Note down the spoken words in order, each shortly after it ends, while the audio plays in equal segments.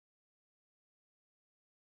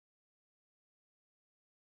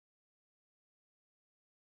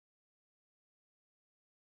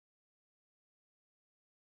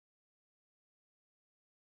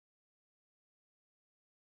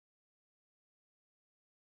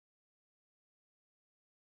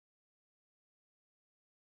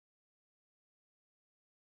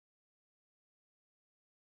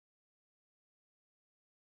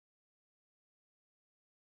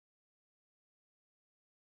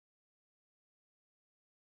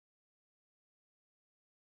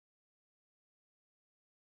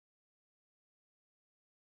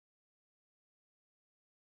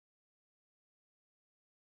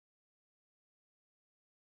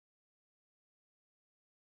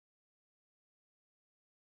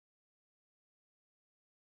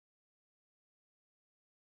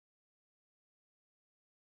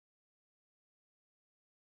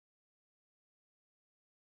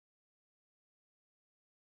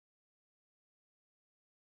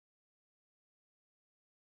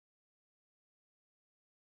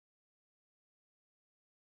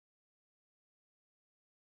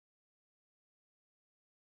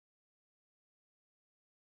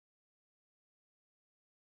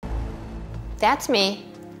That's me,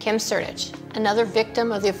 Kim Sertich, another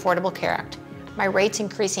victim of the Affordable Care Act. My rates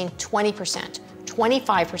increasing 20%,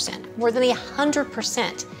 25%, more than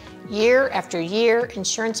 100%, year after year,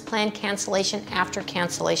 insurance plan cancellation after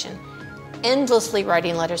cancellation, endlessly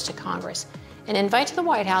writing letters to Congress, an invite to the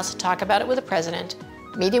White House to talk about it with the president,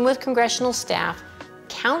 meeting with congressional staff,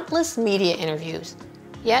 countless media interviews.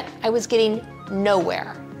 Yet I was getting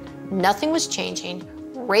nowhere. Nothing was changing,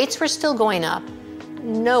 rates were still going up,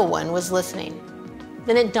 no one was listening.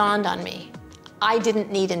 Then it dawned on me, I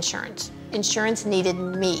didn't need insurance. Insurance needed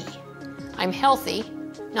me. I'm healthy,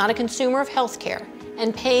 not a consumer of health care,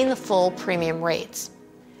 and paying the full premium rates.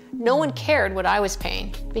 No one cared what I was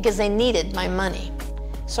paying because they needed my money.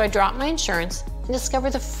 So I dropped my insurance and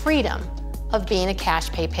discovered the freedom of being a cash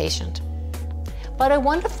pay patient. But I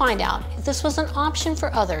wanted to find out if this was an option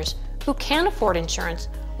for others who can't afford insurance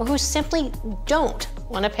or who simply don't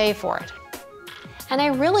want to pay for it. And I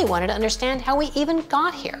really wanted to understand how we even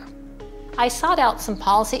got here. I sought out some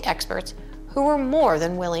policy experts who were more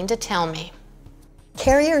than willing to tell me.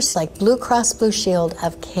 Carriers like Blue Cross Blue Shield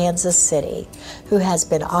of Kansas City, who has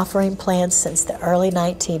been offering plans since the early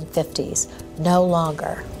 1950s, no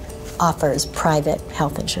longer offers private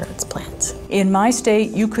health insurance plans. In my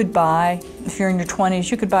state, you could buy, if you're in your 20s,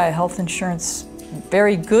 you could buy a health insurance,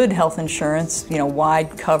 very good health insurance,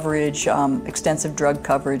 wide coverage, extensive drug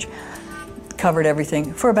coverage, covered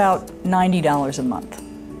everything, for about $90 a month.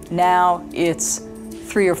 Now it's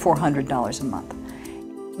 $300 or $400 a month.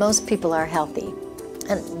 Most people are healthy,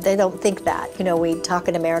 and they don't think that. We talk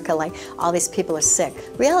in America like all these people are sick.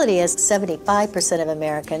 Reality is 75% of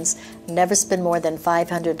Americans never spend more than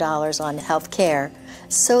 $500 on health care,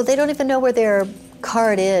 so they don't even know where their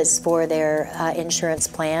card is for their insurance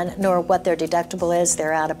plan, nor what their deductible is,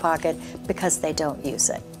 their out-of-pocket, because they don't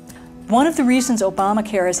use it. One of the reasons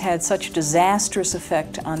Obamacare has had such a disastrous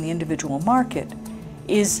effect on the individual market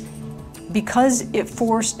is because it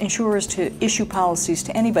forced insurers to issue policies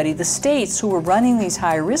to anybody. The states who were running these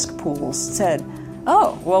high-risk pools said,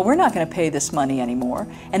 oh, well, we're not going to pay this money anymore.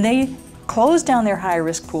 And they closed down their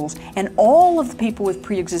high-risk pools, and all of the people with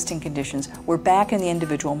pre-existing conditions were back in the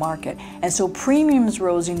individual market. And so premiums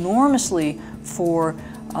rose enormously for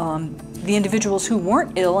the individuals who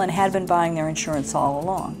weren't ill and had been buying their insurance all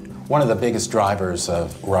along. One of the biggest drivers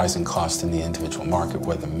of rising costs in the individual market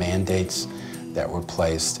were the mandates that were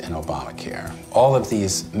placed in Obamacare. All of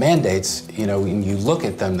these mandates, when you look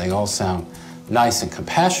at them, they all sound nice and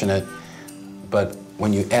compassionate, but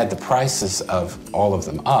when you add the prices of all of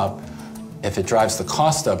them up, if it drives the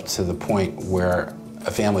cost up to the point where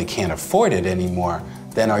a family can't afford it anymore,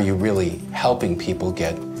 then are you really helping people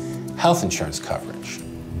get health insurance coverage?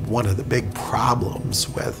 One of the big problems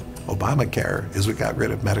with Obamacare is we got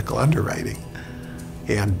rid of medical underwriting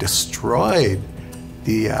and destroyed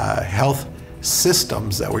the health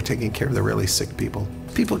systems that were taking care of the really sick people.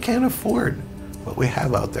 People can't afford what we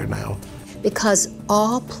have out there now. Because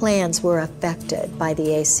all plans were affected by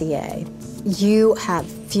the ACA, you have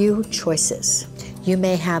few choices. You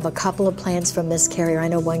may have a couple of plans from this carrier. I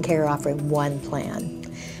know one carrier offering one plan.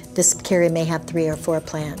 This carrier may have 3 or 4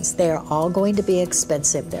 plans. They are all going to be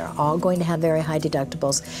expensive. They're all going to have very high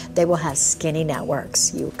deductibles. They will have skinny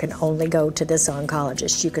networks. You can only go to this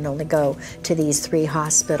oncologist. You can only go to these 3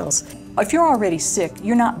 hospitals. If you're already sick,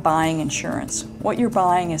 you're not buying insurance. What you're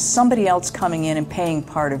buying is somebody else coming in and paying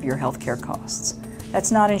part of your healthcare costs.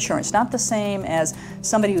 That's not insurance. Not the same as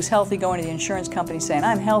somebody who's healthy going to the insurance company saying,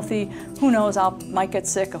 I'm healthy, who knows, I might get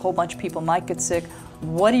sick, a whole bunch of people might get sick.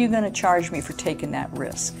 What are you going to charge me for taking that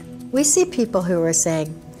risk? We see people who are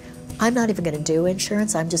saying, I'm not even going to do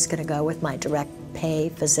insurance, I'm just going to go with my direct pay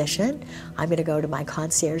physician. I'm going to go to my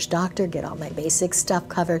concierge doctor, get all my basic stuff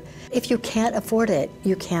covered. If you can't afford it,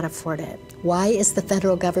 you can't afford it. Why is the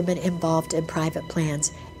federal government involved in private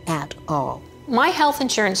plans at all? My health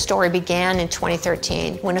insurance story began in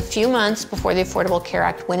 2013 when a few months before the Affordable Care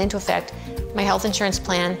Act went into effect, my health insurance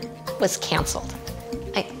plan was canceled.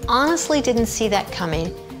 I honestly didn't see that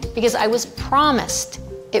coming because I was promised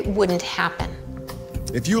it wouldn't happen.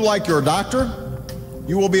 If you like your doctor,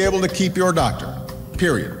 you will be able to keep your doctor,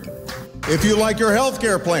 period. If you like your health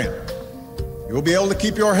care plan, you will be able to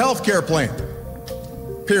keep your health care plan,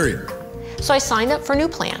 period. So I signed up for a new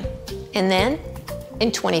plan. And then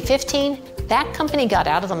in 2015, that company got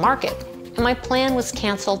out of the market and my plan was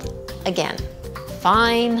canceled again.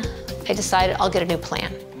 Fine, I decided I'll get a new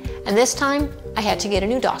plan. And this time I had to get a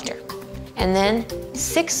new doctor. And then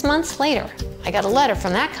 6 months later, I got a letter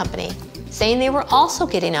from that company saying they were also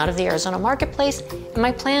getting out of the Arizona marketplace and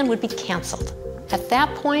my plan would be canceled. At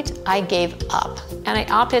that point, I gave up and I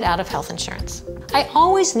opted out of health insurance. I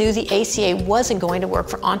always knew the ACA wasn't going to work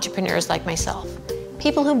for entrepreneurs like myself,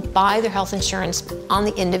 people who buy their health insurance on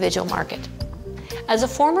the individual market. As a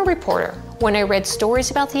former reporter, when I read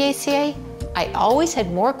stories about the ACA, I always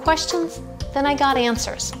had more questions than I got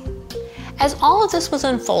answers. As all of this was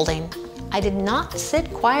unfolding, I did not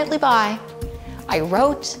sit quietly by. I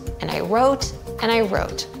wrote and I wrote and I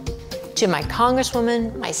wrote to my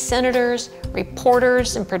congresswomen, my senators,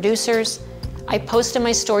 reporters, and producers. I posted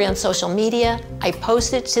my story on social media. I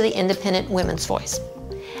posted it to the Independent Women's Voice.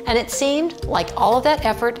 And it seemed like all of that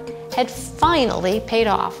effort had finally paid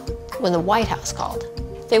off when the White House called.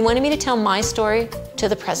 They wanted me to tell my story to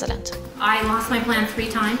the president. I lost my plan 3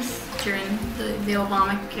 times during the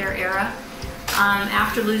Obamacare era.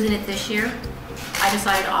 After losing it this year, I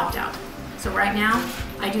decided to opt out. So right now,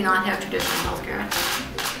 I do not have traditional health care.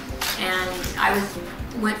 And I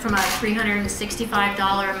went from a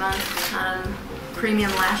 $365 a month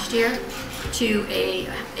premium last year to a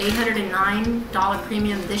 $809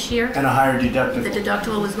 premium this year. And a higher deductible. The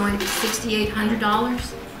deductible was going to be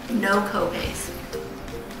 $6,800, no copays.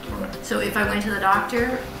 So if I went to the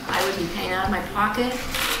doctor, I would be paying out of my pocket,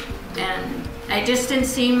 and it just didn't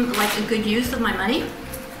seem like a good use of my money.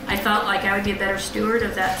 I felt like I would be a better steward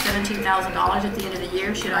of that $17,000 at the end of the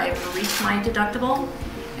year should I ever reach my deductible,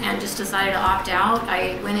 and just decided to opt out.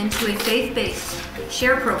 I went into a faith-based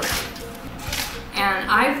share program, and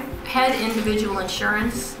I've had individual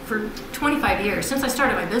insurance for 25 years, since I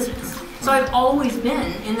started my business. So I've always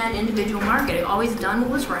been in that individual market. I've always done what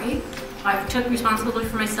was right. I took responsibility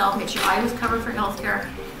for myself, made sure I was covered for healthcare,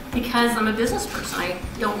 because I'm a business person. I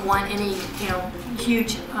don't want any,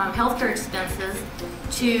 huge healthcare expenses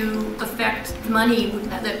to affect money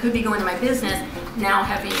that could be going to my business now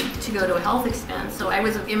having to go to a health expense. So I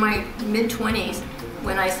was in my mid-20s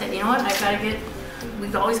when I said, you know what,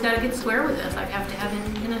 we've always got to get square with this. I have to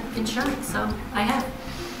have insurance, so I have.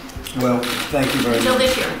 Well, thank you very much. Until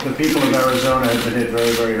this year. The people of Arizona have been hit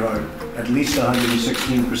very, very hard, at least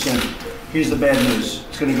 116%. Here's the bad news.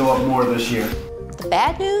 It's going to go up more this year. The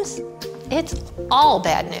bad news? It's all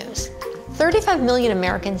bad news. 35 million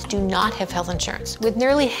Americans do not have health insurance, with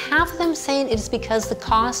nearly half of them saying it is because the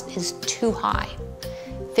cost is too high.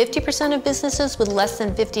 50% of businesses with less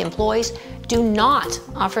than 50 employees do not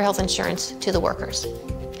offer health insurance to the workers.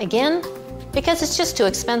 Again, because it's just too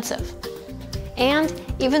expensive. And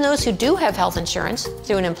even those who do have health insurance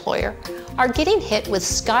through an employer are getting hit with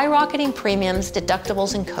skyrocketing premiums,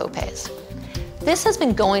 deductibles, and copays. This has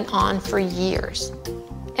been going on for years,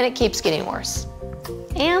 and it keeps getting worse.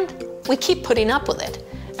 And we keep putting up with it,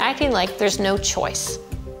 acting like there's no choice.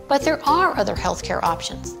 But there are other healthcare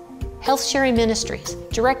options. Health sharing ministries,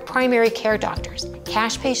 direct primary care doctors,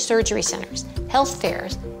 cash pay surgery centers, health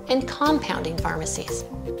fairs, and compounding pharmacies.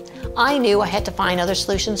 I knew I had to find other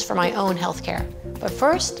solutions for my own healthcare. But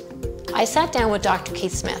first, I sat down with Dr.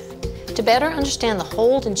 Keith Smith to better understand the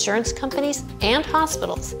hold insurance companies and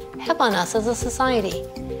hospitals have on us as a society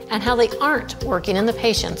and how they aren't working in the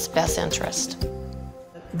patient's best interest.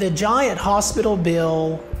 The giant hospital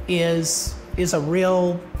bill is a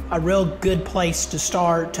real good place to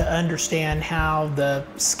start to understand how the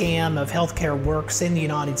scam of healthcare works in the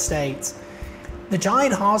United States. The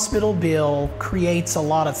giant hospital bill creates a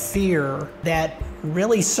lot of fear that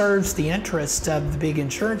really serves the interests of the big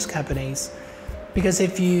insurance companies, because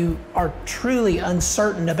if you are truly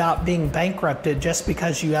uncertain about being bankrupted just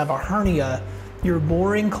because you have a hernia, you're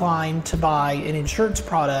more inclined to buy an insurance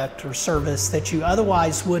product or service that you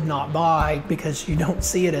otherwise would not buy because you don't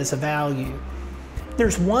see it as a value.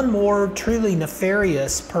 There's one more truly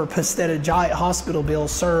nefarious purpose that a giant hospital bill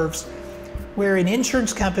serves, where an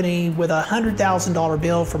insurance company with a $100,000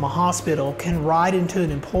 bill from a hospital can ride into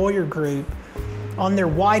an employer group on their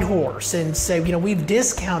white horse and say, we've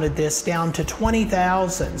discounted this down to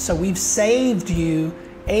 $20,000, so we've saved you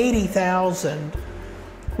 $80,000,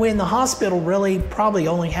 when the hospital really probably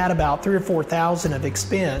only had about $3,000 or $4,000 of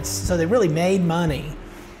expense, so they really made money.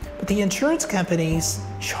 But the insurance companies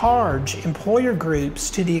charge employer groups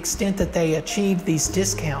to the extent that they achieve these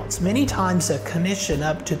discounts, many times a commission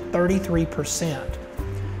up to 33%.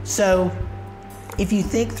 So if you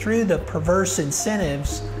think through the perverse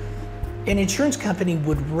incentives, an insurance company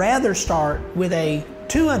would rather start with a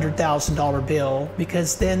 $200,000 bill,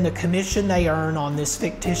 because then the commission they earn on this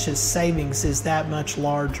fictitious savings is that much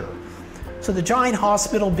larger. So the giant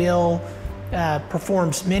hospital bill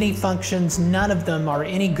performs many functions. None of them are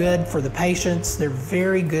any good for the patients. They're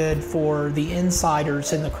very good for the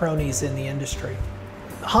insiders and the cronies in the industry.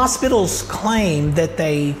 Hospitals claim that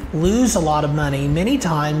they lose a lot of money, many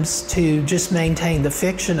times to just maintain the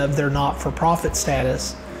fiction of their not-for-profit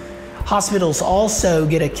status. Hospitals also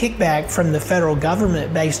get a kickback from the federal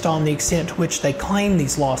government based on the extent to which they claim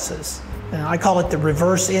these losses. I call it the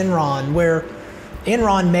reverse Enron, where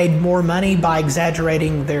Enron made more money by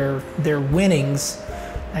exaggerating their winnings.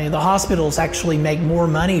 And the hospitals actually make more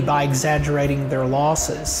money by exaggerating their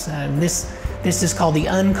losses. And this is called the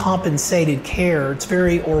uncompensated care. It's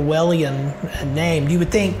very Orwellian named. You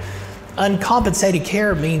would think uncompensated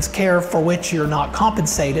care means care for which you're not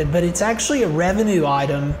compensated, but it's actually a revenue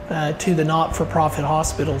item to the not-for-profit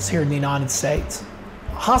hospitals here in the United States.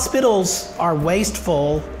 Hospitals are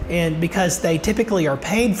wasteful because they typically are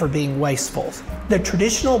paid for being wasteful. The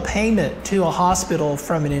traditional payment to a hospital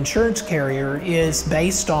from an insurance carrier is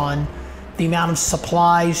based on the amount of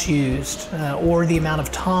supplies used or the amount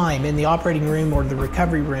of time in the operating room or the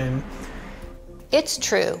recovery room. It's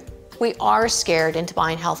true. We are scared into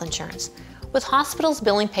buying health insurance. With hospitals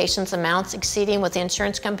billing patients amounts exceeding what the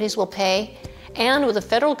insurance companies will pay, and with the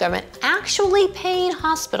federal government actually paying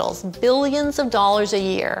hospitals billions of dollars a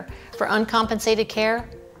year for uncompensated care,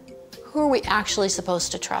 who are we actually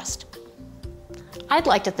supposed to trust? I'd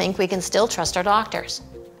like to think we can still trust our doctors,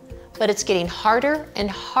 but it's getting harder and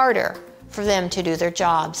harder for them to do their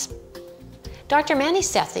jobs. Dr. Manny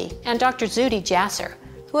Sethi and Dr. Zuhdi Jasser,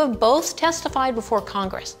 who have both testified before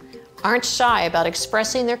Congress, aren't shy about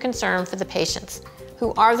expressing their concern for the patients,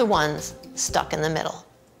 who are the ones stuck in the middle.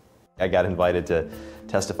 I got invited to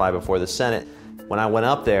testify before the Senate. When I went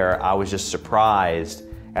up there, I was just surprised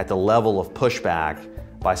at the level of pushback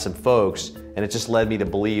by some folks, and it just led me to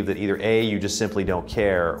believe that either A, you just simply don't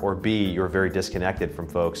care, or B, you're very disconnected from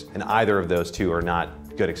folks, and either of those two are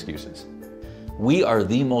not good excuses. We are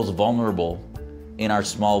the most vulnerable in our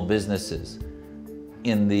small businesses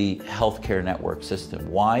in the healthcare network system.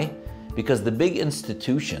 Why? Because the big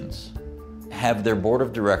institutions have their board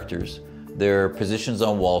of directors, their positions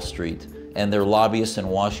on Wall Street, and their lobbyists in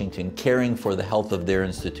Washington caring for the health of their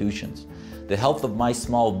institutions. The health of my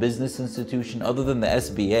small business institution, other than the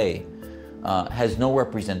SBA, has no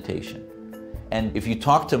representation. And if you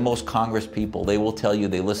talk to most Congress people, they will tell you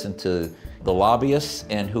they listen to the lobbyists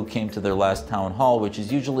and who came to their last town hall, which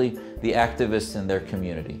is usually the activists in their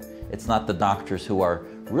community. It's not the doctors who are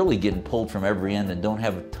really getting pulled from every end and don't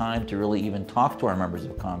have time to really even talk to our members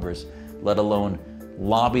of Congress, let alone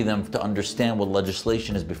lobby them to understand what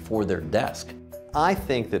legislation is before their desk. I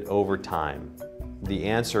think that over time, the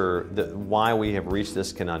answer why we have reached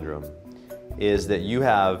this conundrum is that you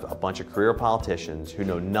have a bunch of career politicians who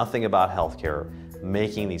know nothing about healthcare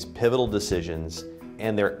making these pivotal decisions,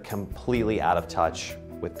 and they're completely out of touch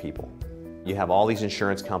with people. You have all these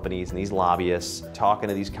insurance companies and these lobbyists talking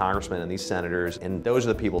to these congressmen and these senators, and those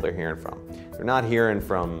are the people they're hearing from. They're not hearing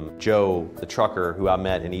from Joe, the trucker who I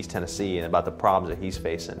met in East Tennessee, and about the problems that he's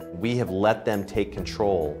facing. We have let them take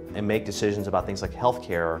control and make decisions about things like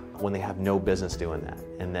healthcare when they have no business doing that,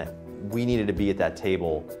 and that we needed to be at that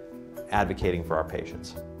table advocating for our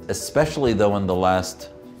patients. Especially though in the last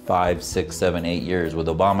 5, 6, 7, 8 years with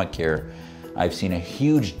Obamacare, I've seen a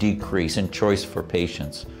huge decrease in choice for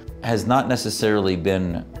patients. Has not necessarily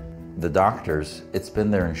been the doctors, it's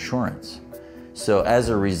been their insurance. So as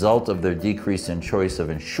a result of their decrease in choice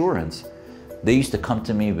of insurance, they used to come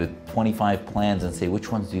to me with 25 plans and say,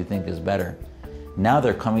 which ones do you think is better? Now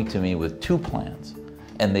they're coming to me with 2 plans.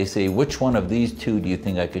 And they say, which one of these 2 do you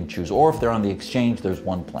think I can choose? Or if they're on the exchange, there's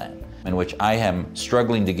 1 plan, in which I am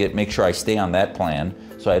struggling to make sure I stay on that plan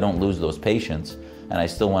so I don't lose those patients, and I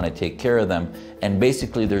still want to take care of them. And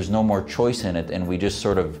basically there's no more choice in it, and we just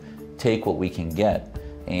sort of take what we can get.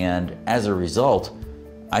 And as a result,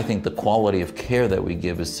 I think the quality of care that we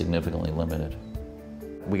give is significantly limited.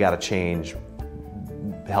 We got to change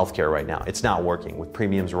healthcare right now. It's not working, with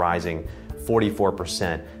premiums rising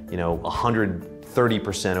 44%,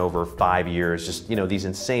 130% over 5 years, just, these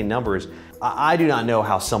insane numbers. I do not know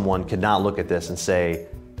how someone could not look at this and say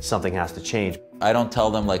something has to change. I don't tell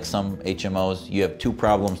them like some HMOs, you have 2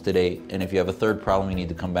 problems today, and if you have a 3rd problem, you need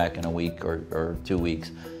to come back in a week or 2 weeks.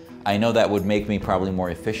 I know that would make me probably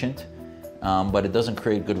more efficient, but it doesn't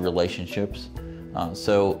create good relationships.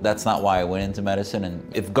 So that's not why I went into medicine. And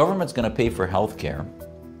if government's gonna pay for healthcare,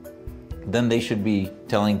 then they should be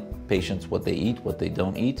telling patients what they eat, what they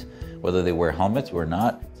don't eat, whether they wear helmets or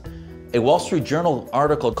not. A Wall Street Journal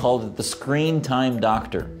article called it the screen time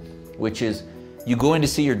doctor, which is you go in to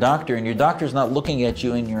see your doctor and your doctor's not looking at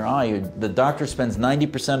you in your eye. The doctor spends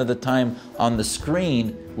 90% of the time on the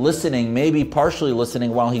screen listening, maybe partially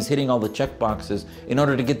listening while he's hitting all the check boxes in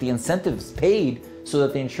order to get the incentives paid so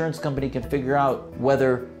that the insurance company can figure out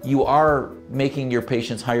whether you are making your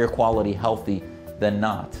patients higher quality healthy than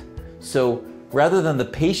not. So rather than the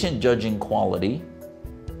patient judging quality,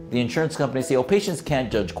 The insurance companies say, oh, patients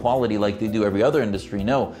can't judge quality like they do every other industry.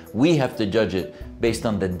 No, we have to judge it based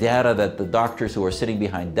on the data that the doctors who are sitting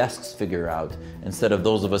behind desks figure out, instead of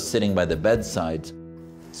those of us sitting by the bedsides.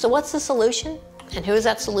 So what's the solution? And who is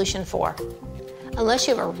that solution for? Unless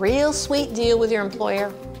you have a real sweet deal with your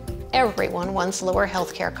employer, everyone wants lower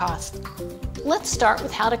healthcare costs. Let's start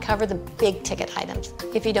with how to cover the big ticket items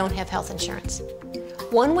if you don't have health insurance.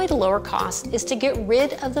 One way to lower costs is to get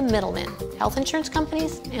rid of the middlemen, health insurance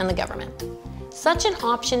companies and the government. Such an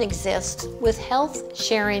option exists with health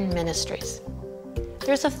sharing ministries.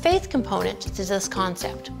 There's a faith component to this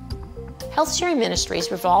concept. Health sharing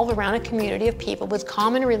ministries revolve around a community of people with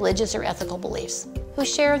common religious or ethical beliefs who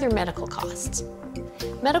share their medical costs.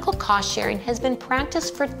 Medical cost sharing has been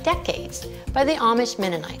practiced for decades by the Amish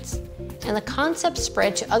Mennonites, and the concept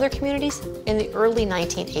spread to other communities in the early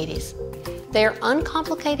 1980s. They are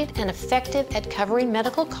uncomplicated and effective at covering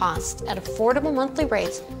medical costs at affordable monthly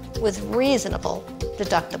rates with reasonable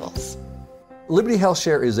deductibles. Liberty Health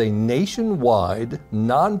Share is a nationwide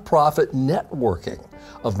nonprofit networking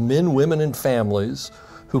of men, women, and families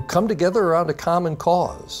who come together around a common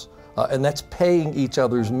cause, and that's paying each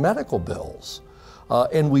other's medical bills.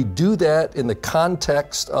 And we do that in the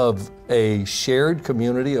context of a shared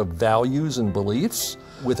community of values and beliefs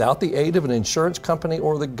without the aid of an insurance company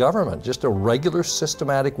or the government, just a regular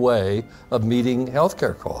systematic way of meeting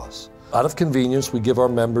healthcare costs. Out of convenience, we give our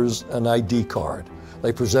members an ID card.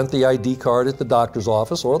 They present the ID card at the doctor's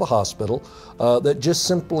office or the hospital that just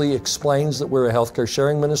simply explains that we're a healthcare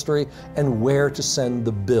sharing ministry and where to send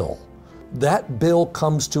the bill. That bill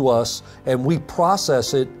comes to us and we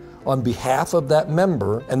process it on behalf of that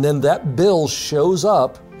member, and then that bill shows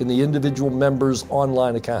up in the individual member's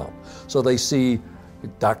online account. So they see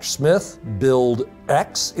Dr. Smith billed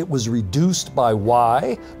X, it was reduced by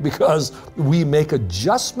Y because we make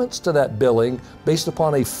adjustments to that billing based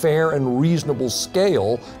upon a fair and reasonable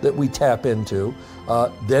scale that we tap into.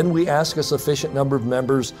 Then we ask a sufficient number of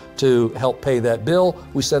members to help pay that bill.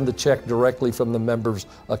 We send the check directly from the member's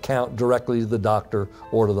account directly to the doctor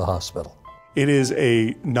or to the hospital. It is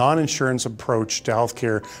a non-insurance approach to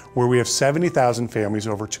healthcare where we have 70,000 families,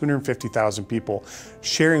 over 250,000 people,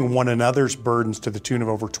 sharing one another's burdens to the tune of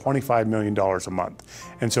over $25 million a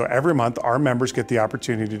month. And so every month, our members get the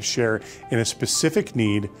opportunity to share in a specific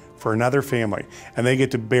need for another family. And they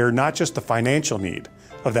get to bear not just the financial need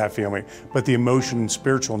of that family, but the emotion and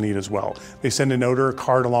spiritual need as well. They send a note or a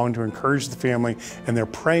card along to encourage the family, and they're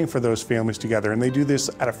praying for those families together. And they do this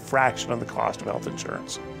at a fraction of the cost of health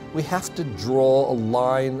insurance. We have to draw a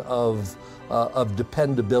line of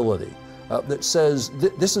dependability that says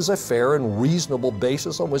this is a fair and reasonable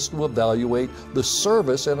basis on which to evaluate the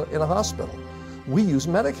service in a hospital. We use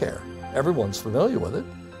Medicare. Everyone's familiar with it.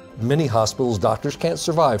 Many hospitals, doctors can't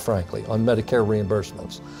survive, frankly, on Medicare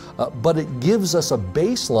reimbursements. But it gives us a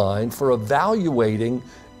baseline for evaluating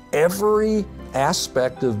every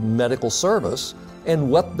aspect of medical service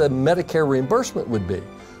and what the Medicare reimbursement would be.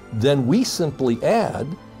 Then we simply add,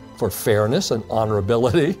 for fairness and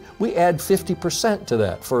honorability, we add 50% to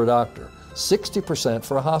that for a doctor, 60%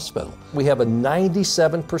 for a hospital. We have a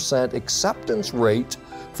 97% acceptance rate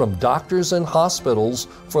from doctors and hospitals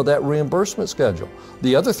for that reimbursement schedule.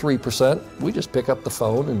 The other 3%, we just pick up the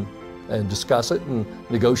phone and discuss it and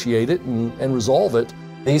negotiate it and resolve it.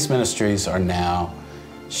 These ministries are now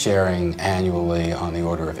sharing annually on the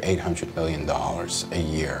order of $800 million a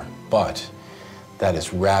year, but that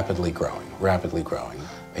is rapidly growing, rapidly growing.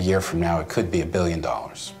 A year from now, it could be $1 billion.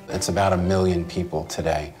 It's about 1 million people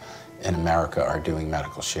today in America are doing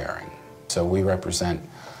medical sharing. So we represent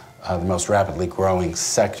the most rapidly growing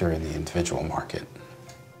sector in the individual market.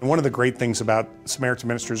 And one of the great things about Samaritan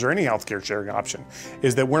Ministries or any healthcare sharing option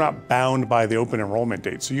is that we're not bound by the open enrollment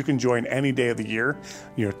date. So you can join any day of the year.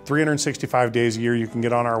 365 days a year, you can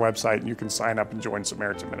get on our website and you can sign up and join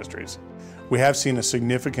Samaritan Ministries. We have seen a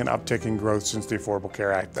significant uptick in growth since the Affordable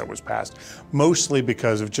Care Act that was passed, mostly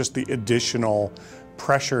because of just the additional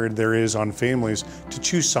pressure there is on families to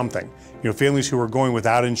choose something. Families who are going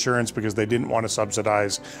without insurance because they didn't want to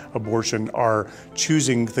subsidize abortion are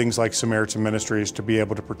choosing things like Samaritan Ministries to be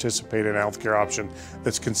able to participate in a healthcare option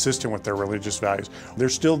that's consistent with their religious values.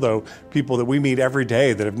 There's still, though, people that we meet every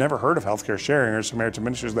day that have never heard of healthcare sharing or Samaritan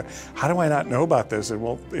Ministries. That, how do I not know about this? And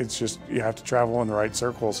well, it's just you have to travel in the right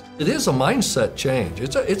circles. It is a mindset change.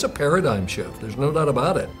 It's a paradigm shift. There's no doubt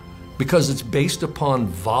about it, because it's based upon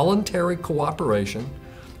voluntary cooperation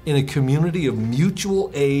in a community of mutual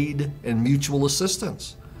aid and mutual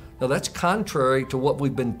assistance. Now that's contrary to what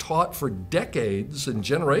we've been taught for decades and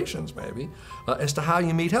generations maybe, as to how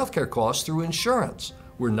you meet healthcare costs through insurance.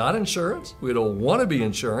 We're not insurance. We don't want to be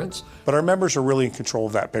insurance. But our members are really in control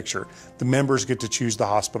of that picture. The members get to choose the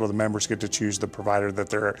hospital, the members get to choose the provider that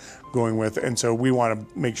they're going with, and so we want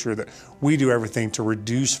to make sure that we do everything to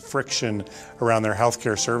reduce friction around their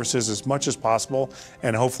healthcare services as much as possible,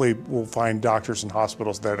 and hopefully we'll find doctors and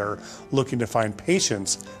hospitals that are looking to find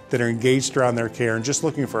patients that are engaged around their care and just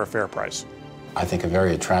looking for a fair price. I think a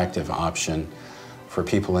very attractive option for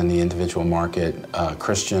people in the individual market,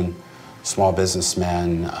 Christian, small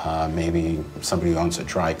businessmen, maybe somebody who owns a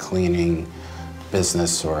dry cleaning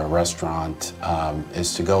business or a restaurant,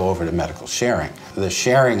 is to go over to medical sharing. The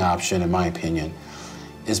sharing option, in my opinion,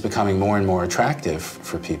 is becoming more and more attractive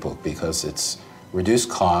for people because it's reduced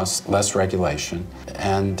costs, less regulation,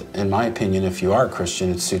 and in my opinion, if you are a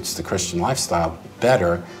Christian, it suits the Christian lifestyle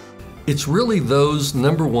better. It's really those,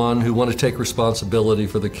 number one, who want to take responsibility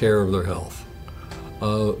for the care of their health,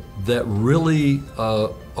 that really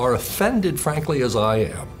are offended, frankly, as I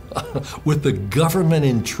am, with the government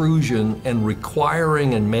intrusion and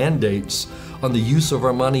requiring and mandates on the use of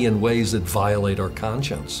our money in ways that violate our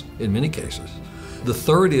conscience in many cases. The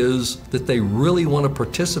third is that they really want to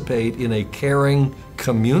participate in a caring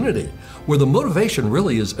community where the motivation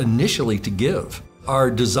really is initially to give.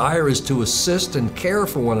 Our desire is to assist and care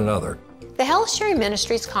for one another. The health sharing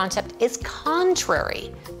ministry's concept is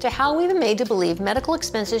contrary to how we've been made to believe medical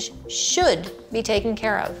expenses should be taken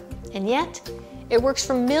care of. And yet, it works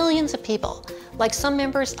for millions of people, like some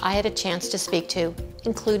members I had a chance to speak to,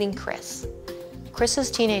 including Chris.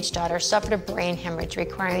 Chris's teenage daughter suffered a brain hemorrhage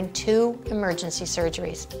requiring 2 emergency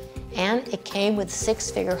surgeries, and it came with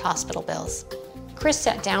 6-figure hospital bills. Chris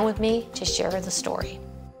sat down with me to share the story.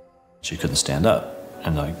 She couldn't stand up,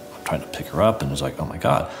 and I'm trying to pick her up, and it was like, oh my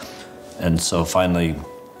God. And so finally,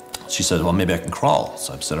 she said, well, maybe I can crawl.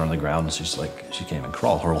 So I set her on the ground, and she's like, she can't even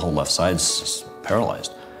crawl. Her whole left side's just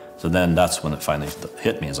paralyzed. So then that's when it finally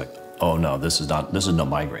hit me. It's like, oh no, this is no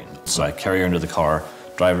migraine. So I carry her into the car,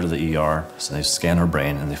 drive her to the ER, so they scan her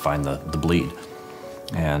brain, and they find the bleed.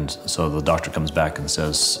 And so the doctor comes back and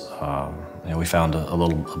says, we found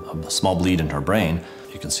a small bleed in her brain.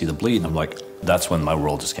 You can see the bleed. And I'm like, that's when my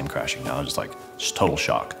world just came crashing down. Just total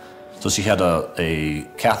shock. So she had a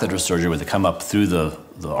catheter surgery where they come up through the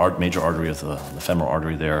major artery of the femoral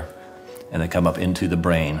artery there, and they come up into the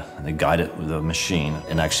brain, and they guide it with a machine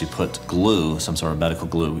and actually put glue, some sort of medical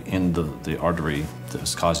glue, in the artery that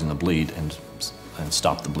was causing the bleed and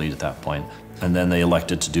stop the bleed at that point. And then they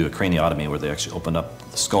elected to do a craniotomy where they actually opened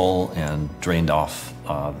up the skull and drained off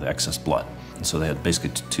the excess blood. And so they had basically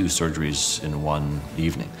 2 surgeries in one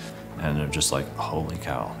evening. And they're just like, holy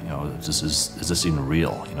cow, is this even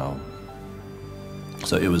real,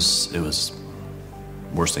 So it was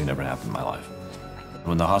worst thing that ever happened in my life.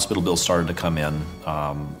 When the hospital bills started to come in,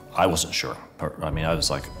 I wasn't sure. I mean, I was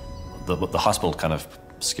like, the hospital kind of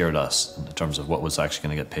scared us in terms of what was actually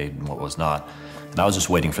going to get paid and what was not. And I was just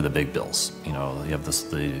waiting for the big bills. You have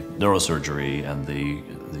the neurosurgery and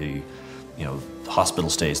the hospital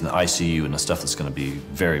stays and the ICU and the stuff that's going to be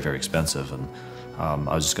very, very expensive. And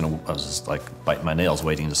I was just like biting my nails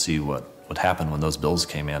waiting to see what would happen when those bills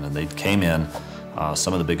came in. And they came in,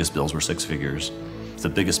 some of the biggest bills were 6 figures. The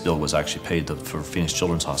biggest bill was actually paid for Phoenix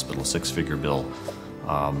Children's Hospital, 6-figure bill.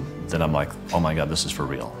 Then I'm like, oh my God, this is for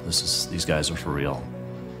real. These guys are for real.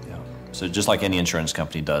 Yeah. So just like any insurance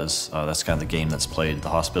company does, that's kind of the game that's played. The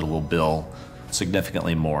hospital will bill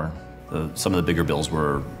significantly more. Some of the bigger bills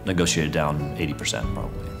were negotiated down 80%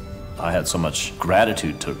 probably. I had so much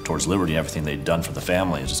gratitude towards Liberty and everything they'd done for the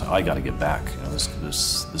family. It's just like, I got to get back.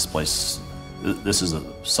 This place, this is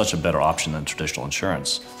such a better option than traditional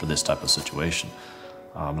insurance for this type of situation.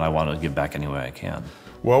 And I want to give back any way I can.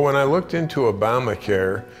 Well, when I looked into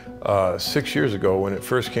Obamacare 6 years ago, when it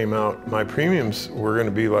first came out, my premiums were going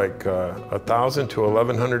to be like $1,000 to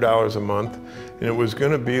 $1,100 a month, and it was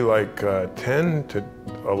going to be like $10,000 to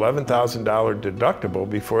 $11,000 deductible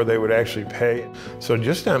before they would actually pay. So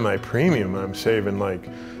just on my premium, I'm saving like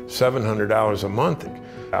 $700 a month.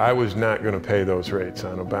 I was not going to pay those rates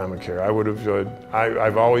on Obamacare.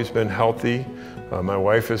 I've always been healthy. My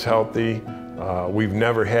wife is healthy. We've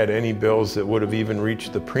never had any bills that would have even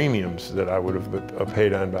reached the premiums that I would have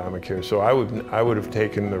paid on Obamacare. So I would have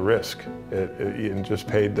taken the risk and just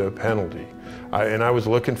paid the penalty. And I was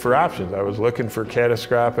looking for options. I was looking for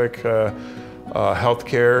catastrophic health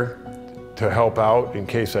care to help out in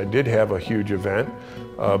case I did have a huge event,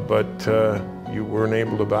 but you weren't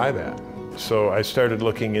able to buy that. So I started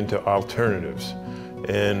looking into alternatives.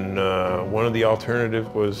 And one of the alternatives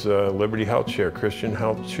was Liberty Health Share, Christian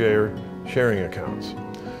Health Share sharing accounts.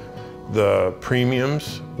 The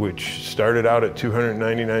premiums, which started out at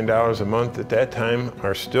 $299 a month at that time,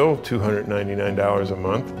 are still $299 a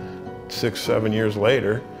month, 6-7 years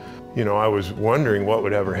later. You know, I was wondering what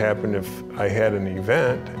would ever happen if I had an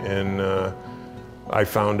event, and I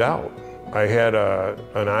found out. I had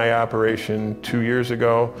an eye operation 2 years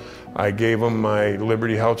ago. I gave them my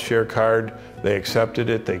Liberty Health Share card. They accepted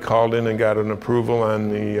it. They called in and got an approval on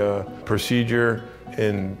the procedure.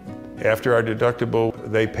 And after our deductible,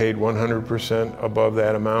 they paid 100% above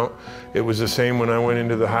that amount. It was the same when I went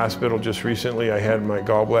into the hospital just recently. I had my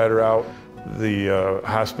gallbladder out. The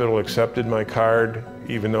hospital accepted my card,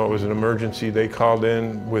 even though it was an emergency. They called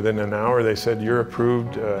in within an hour. They said, you're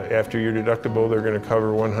approved. After your deductible, they're going to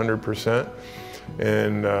cover 100%.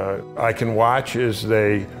 And I can watch as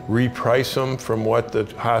they reprice them from what the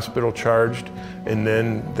hospital charged, and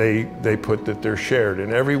then they put that they're shared.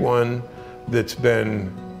 And everyone that's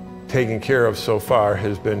been taken care of so far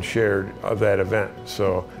has been shared of that event.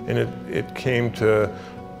 So, and it came to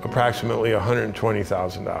approximately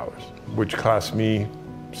 $120,000, which cost me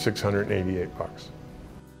 $688.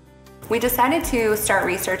 We decided to start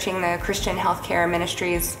researching the Christian Healthcare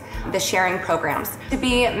Ministries, the sharing programs. To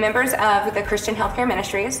be members of the Christian Healthcare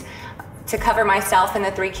Ministries, to cover myself and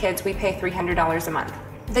the 3 kids, we pay $300 a month.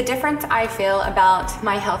 The difference I feel about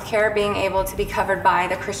my healthcare being able to be covered by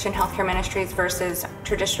the Christian Healthcare Ministries versus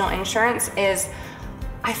traditional insurance is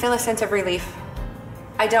I feel a sense of relief.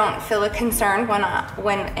 I don't feel a concern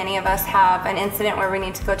when any of us have an incident where we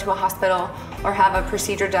need to go to a hospital or have a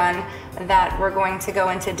procedure done that we're going to go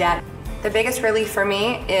into debt. The biggest relief for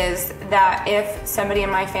me is that if somebody in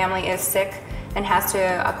my family is sick and has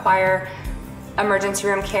to acquire emergency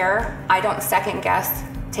room care, I don't second guess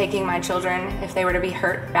taking my children if they were to be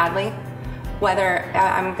hurt badly, whether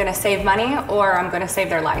I'm going to save money or I'm going to save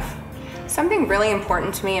their life. Something really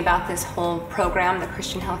important to me about this whole program, the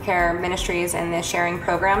Christian Healthcare Ministries and the sharing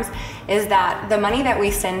programs, is that the money that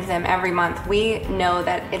we send them every month, we know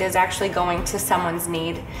that it is actually going to someone's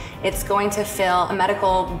need. It's going to fill a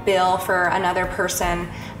medical bill for another person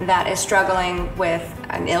that is struggling with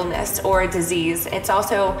an illness or a disease. It's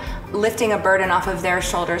also lifting a burden off of their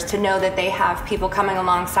shoulders to know that they have people coming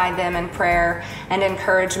alongside them in prayer and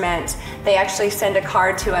encouragement. They actually send a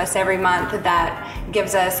card to us every month that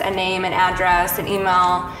gives us a name, an address, an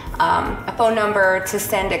email, a phone number to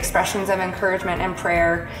send expressions of encouragement and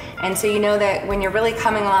prayer. And so you know that when you're really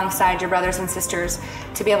coming alongside your brothers and sisters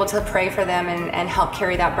to be able to pray for them and help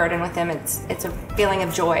carry that burden with them, it's a feeling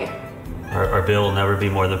of joy. Our bill will never be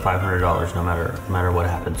more than $500 no matter what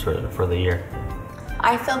happens for the year.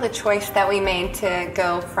 I feel the choice that we made to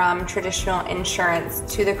go from traditional insurance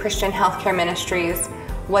to the Christian Healthcare Ministries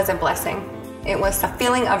was a blessing. It was a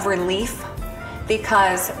feeling of relief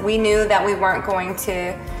because we knew that we weren't going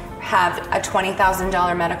to have a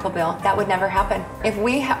 $20,000 medical bill. That would never happen. If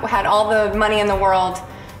we had all the money in the world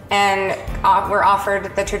and were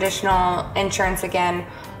offered the traditional insurance again,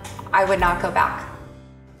 I would not go back.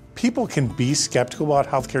 People can be skeptical about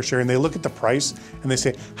healthcare sharing. They look at the price and they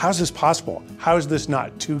say, how's this possible? How is this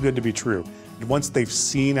not too good to be true? Once they've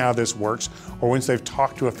seen how this works, or once they've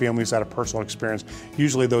talked to a family who's had a personal experience,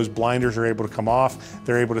 usually those blinders are able to come off.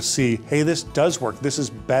 They're able to see, hey, this does work. This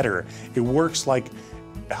is better. It works like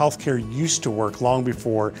healthcare used to work long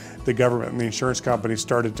before the government and the insurance companies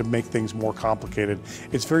started to make things more complicated.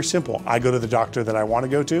 It's very simple. I go to the doctor that I want to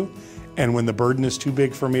go to, and when the burden is too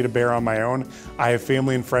big for me to bear on my own, I have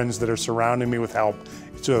family and friends that are surrounding me with help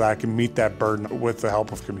so that I can meet that burden with the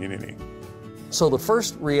help of community. So the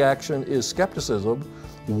first reaction is skepticism.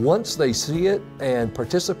 Once they see it and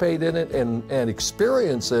participate in it and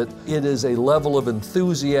experience it, it is a level of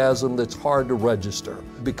enthusiasm that's hard to register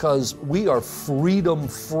because we are freedom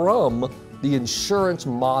from the insurance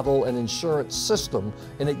model and insurance system,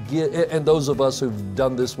 and those of us who've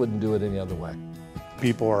done this wouldn't do it any other way.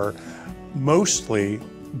 People are mostly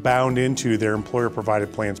bound into their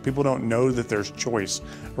employer-provided plans. People don't know that there's choice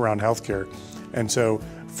around healthcare, and so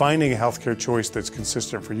finding a healthcare choice that's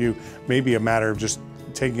consistent for you may be a matter of just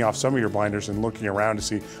taking off some of your blinders and looking around to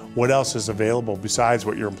see what else is available besides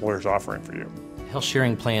what your employer's offering for you. Health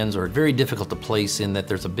sharing plans are very difficult to place in that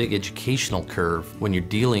there's a big educational curve when you're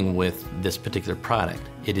dealing with this particular product.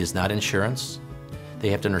 It is not insurance. They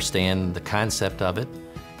have to understand the concept of it.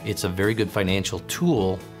 It's a very good financial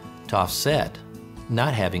tool to offset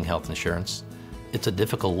not having health insurance. It's a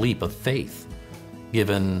difficult leap of faith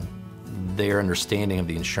given their understanding of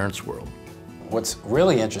the insurance world. What's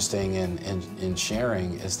really interesting in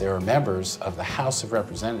sharing is there are members of the House of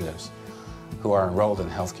Representatives who are enrolled in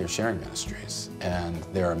healthcare sharing ministries. And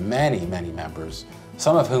there are many, many members,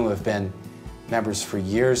 some of whom have been members for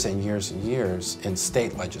years and years and years in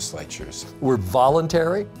state legislatures. We're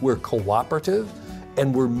voluntary, we're cooperative,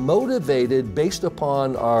 and we're motivated based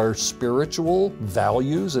upon our spiritual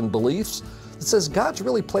values and beliefs that says God's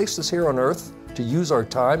really placed us here on earth to use our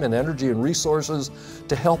time and energy and resources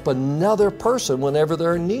to help another person whenever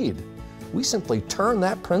they're in need. We simply turn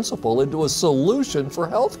that principle into a solution for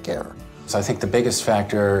healthcare. So I think the biggest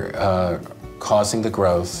factor causing the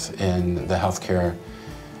growth in the healthcare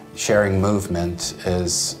sharing movement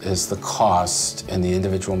is the cost in the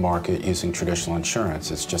individual market using traditional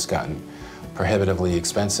insurance. It's just gotten prohibitively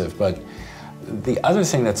expensive. But the other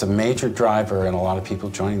thing that's a major driver in a lot of people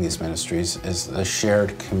joining these ministries is the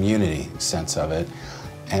shared community sense of it.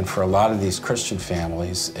 And for a lot of these Christian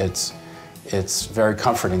families, it's very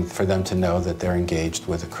comforting for them to know that they're engaged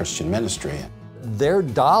with a Christian ministry. Their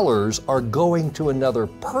dollars are going to another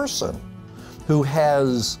person who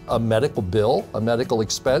has a medical bill, a medical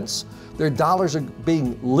expense. Their dollars are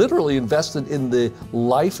being literally invested in the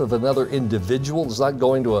life of another individual. It's not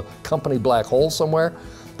going to a company black hole somewhere.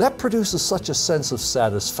 That produces such a sense of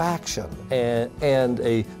satisfaction and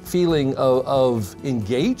a feeling of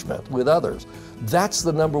engagement with others. That's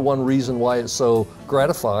the number one reason why it's so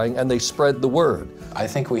gratifying, and they spread the word. I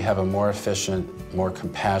think we have a more efficient, more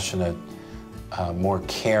compassionate, more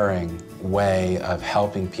caring way of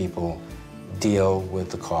helping people deal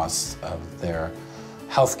with the costs of their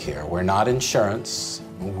health care. We're not insurance.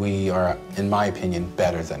 We are, in my opinion,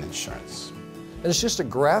 better than insurance. And it's just a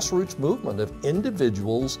grassroots movement of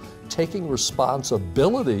individuals taking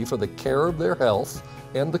responsibility for the care of their health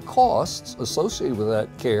and the costs associated with that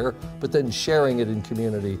care, but then sharing it in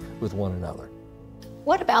community with one another.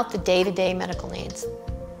 What about the day-to-day medical needs?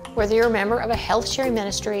 Whether you're a member of a health-sharing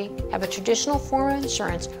ministry, have a traditional form of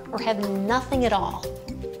insurance, or have nothing at all,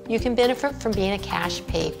 you can benefit from being a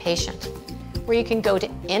cash-pay patient, where you can go to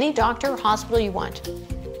any doctor or hospital you want.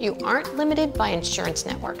 You aren't limited by insurance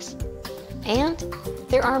networks. And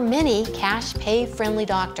there are many cash-pay friendly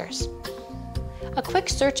doctors. A quick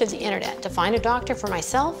search of the internet to find a doctor for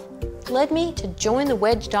myself led me to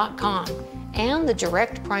jointhewedge.com and the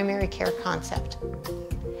direct primary care concept.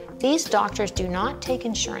 These doctors do not take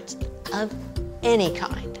insurance of any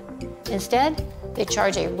kind. Instead, they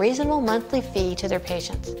charge a reasonable monthly fee to their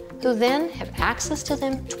patients, who then have access to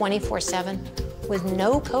them 24/7 with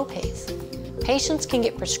no copays. Patients can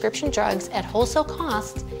get prescription drugs at wholesale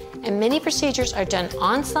costs, and many procedures are done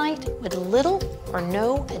on-site with little or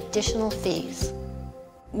no additional fees.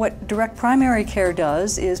 What direct primary care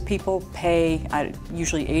does is people pay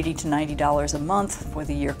usually $80 to $90 a month for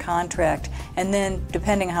the year contract, and then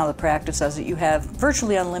depending on how the practice does it, you have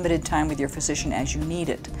virtually unlimited time with your physician as you need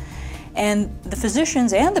it. And the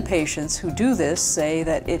physicians and the patients who do this say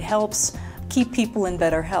that it helps keep people in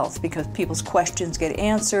better health because people's questions get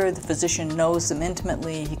answered, the physician knows them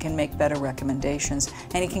intimately, he can make better recommendations,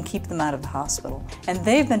 and he can keep them out of the hospital. And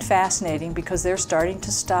they've been fascinating because they're starting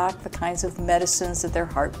to stock the kinds of medicines that their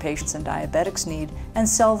heart patients and diabetics need and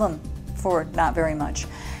sell them for not very much.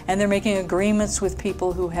 And they're making agreements with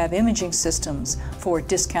people who have imaging systems for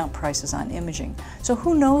discount prices on imaging. So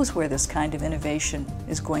who knows where this kind of innovation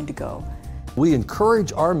is going to go? We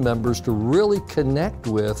encourage our members to really connect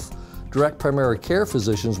with direct primary care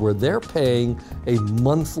physicians where they're paying a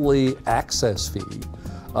monthly access fee.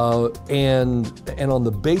 And on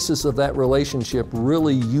the basis of that relationship,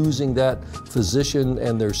 really using that physician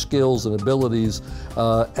and their skills and abilities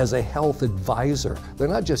as a health advisor. They're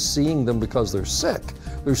not just seeing them because they're sick,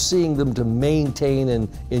 they're seeing them to maintain and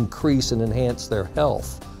increase and enhance their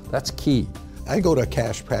health. That's key. I go to a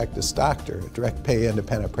cash practice doctor, a direct pay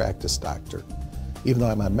independent practice doctor, even though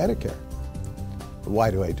I'm on Medicare.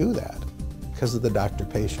 Why do I do that? Because of the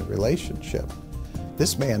doctor-patient relationship.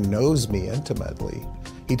 This man knows me intimately.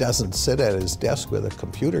 He doesn't sit at his desk with a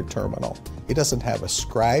computer terminal. He doesn't have a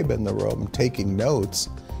scribe in the room taking notes.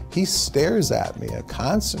 He stares at me and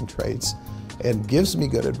concentrates and gives me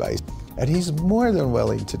good advice. And he's more than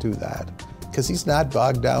willing to do that because he's not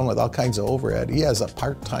bogged down with all kinds of overhead. He has a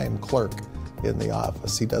part-time clerk in the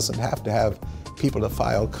office. He doesn't have to have people to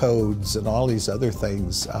file codes and all these other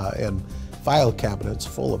things and file cabinets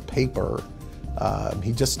full of paper.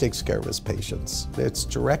 He just takes care of his patients. It's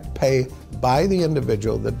direct pay by the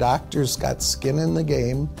individual. The doctor's got skin in the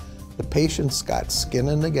game. The patient's got skin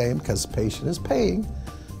in the game because the patient is paying.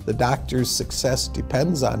 The doctor's success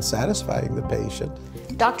depends on satisfying the patient.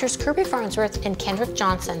 Doctors Kirby Farnsworth and Kendrick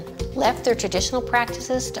Johnson left their traditional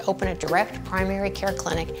practices to open a direct primary care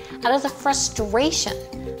clinic out of the frustration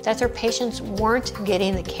that their patients weren't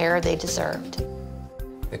getting the care they deserved.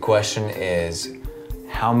 The question is,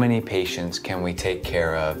 how many patients can we take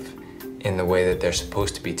care of in the way that they're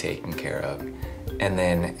supposed to be taken care of? And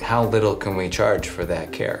then how little can we charge for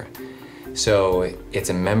that care? So it's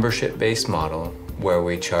a membership-based model where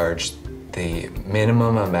we charge the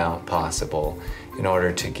minimum amount possible in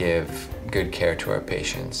order to give good care to our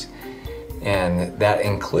patients. And that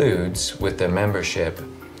includes, with the membership,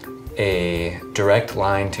 a direct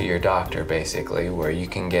line to your doctor, basically, where you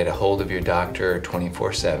can get a hold of your doctor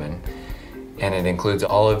 24/7. And it includes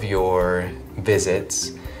all of your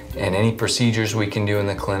visits and any procedures we can do in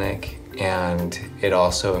the clinic. And it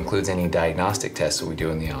also includes any diagnostic tests that we do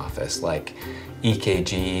in the office, like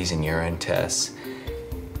EKGs and urine tests.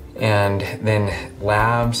 And then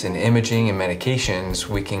labs and imaging and medications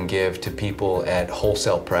we can give to people at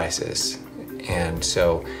wholesale prices. And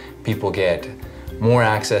so people get more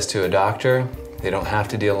access to a doctor, they don't have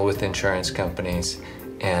to deal with insurance companies,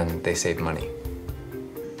 and they save money.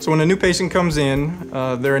 So when a new patient comes in,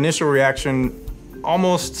 their initial reaction,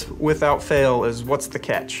 almost without fail, is what's the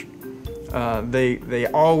catch? They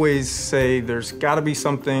always say there's got to be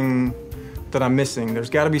something that I'm missing. There's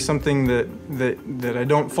got to be something that I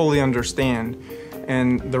don't fully understand.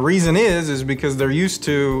 And the reason is because they're used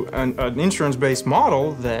to an insurance-based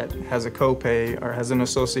model that has a copay or has an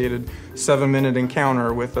associated 7-minute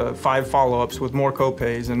encounter with 5 follow-ups with more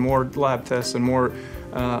copays and more lab tests and more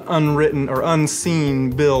unwritten or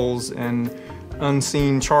unseen bills and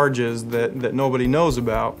unseen charges that nobody knows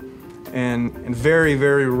about. And very,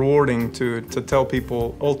 very rewarding to tell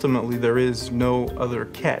people ultimately there is no other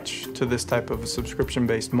catch to this type of a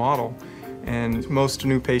subscription-based model. And most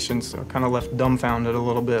new patients are kind of left dumbfounded a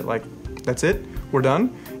little bit, like, that's it? We're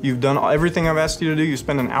done? You've done everything I've asked you to do. You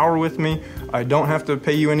spend an hour with me. I don't have to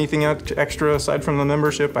pay you anything extra aside from the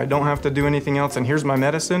membership. I don't have to do anything else. And here's my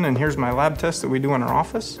medicine, and here's my lab tests that we do in our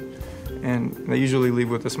office. And they usually leave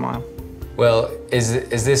with a smile. Well,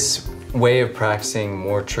 is this way of practicing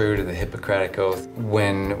more true to the Hippocratic Oath?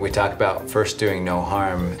 When we talk about first doing no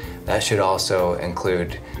harm, that should also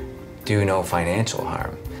include do no financial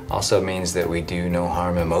harm. Also means that we do no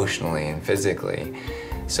harm emotionally and physically.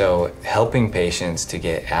 So helping patients to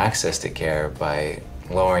get access to care by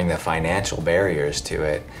lowering the financial barriers to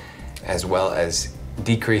it, as well as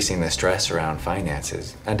decreasing the stress around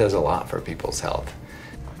finances, that does a lot for people's health.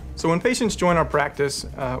 So when patients join our practice,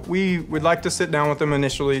 we would like to sit down with them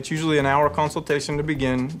initially. It's usually an hour consultation to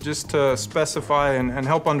begin, just to specify and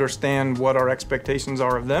help understand what our expectations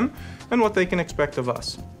are of them and what they can expect of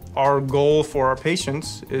us. Our goal for our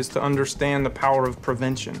patients is to understand the power of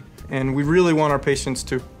prevention. And we really want our patients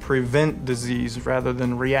to prevent disease rather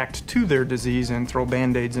than react to their disease and throw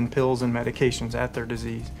Band-Aids and pills and medications at their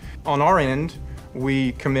disease. On our end,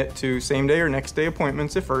 we commit to same-day or next-day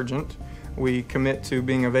appointments if urgent. We commit to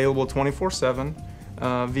being available 24/7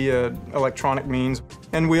 via electronic means.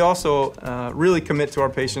 And we also really commit to our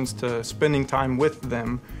patients to spending time with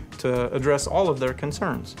them to address all of their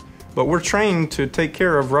concerns. But we're trained to take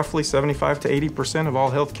care of roughly 75 to 80% of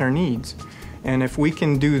all healthcare needs. And if we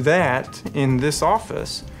can do that in this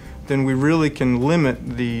office, then we really can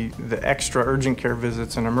limit the extra urgent care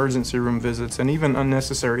visits and emergency room visits and even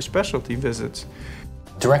unnecessary specialty visits.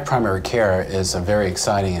 Direct primary care is a very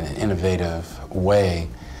exciting and innovative way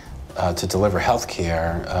to deliver health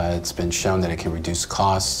care. It's been shown that it can reduce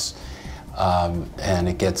costs and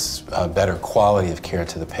it gets a better quality of care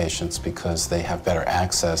to the patients because they have better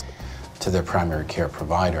access to their primary care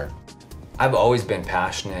provider. I've always been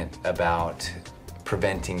passionate about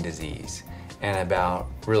preventing disease and about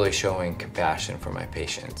really showing compassion for my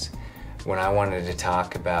patients. When I wanted to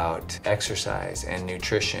talk about exercise and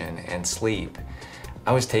nutrition and sleep,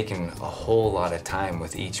 I was taking a whole lot of time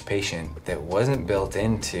with each patient that wasn't built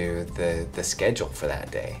into the schedule for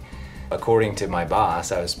that day. According to my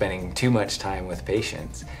boss, I was spending too much time with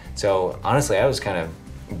patients. So honestly, I was kind of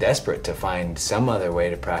desperate to find some other way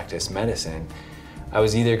to practice medicine. I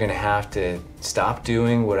was either going to have to stop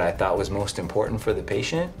doing what I thought was most important for the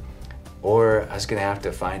patient, or I was going to have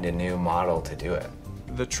to find a new model to do it.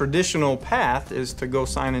 The traditional path is to go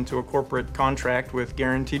sign into a corporate contract with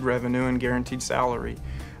guaranteed revenue and guaranteed salary.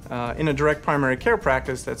 In a direct primary care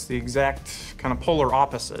practice, that's the exact kind of polar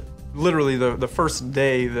opposite. Literally, the first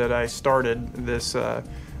day that I started this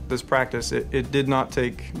practice, it did not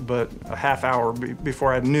take but a half hour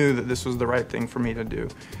before I knew that this was the right thing for me to do.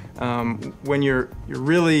 When you're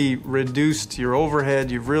really reduced your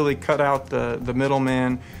overhead, you've really cut out the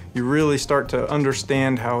middleman, you really start to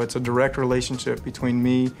understand how it's a direct relationship between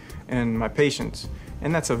me and my patients.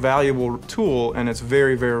 And that's a valuable tool, and it's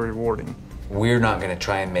very, very rewarding. We're not going to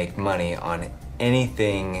try and make money on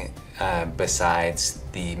anything besides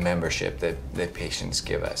the membership that patients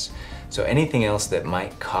give us. So anything else that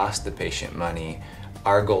might cost the patient money,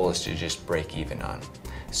 our goal is to just break even on.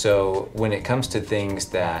 So when it comes to things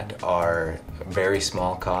that are very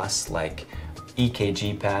small costs, like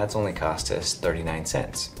EKG pads only cost us 39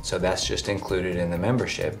 cents. So that's just included in the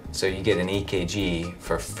membership. So you get an EKG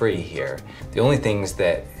for free here. The only things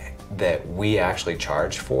that we actually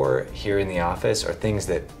charge for here in the office are things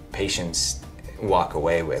that patients walk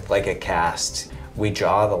away with, like a cast. We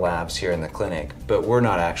draw the labs here in the clinic, but we're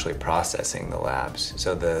not actually processing the labs.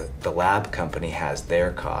 So the lab company has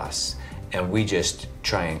their costs, and we just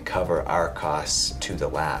try and cover our costs to the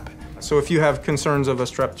lab. So if you have concerns of a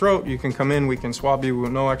strep throat, you can come in, we can swab you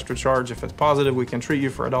with no extra charge. If it's positive, we can treat you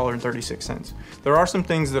for $1.36. There are some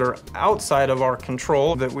things that are outside of our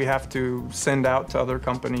control that we have to send out to other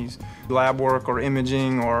companies, lab work or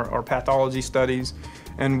imaging or pathology studies.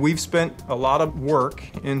 And we've spent a lot of work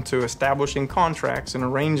into establishing contracts and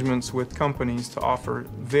arrangements with companies to offer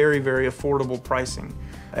very, very affordable pricing.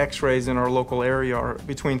 X-rays in our local area are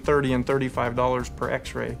between $30 and $35 per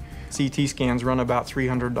X-ray. CT scans run about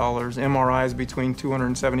 $300, MRIs between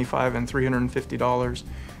 $275 and $350,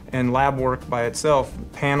 and lab work by itself,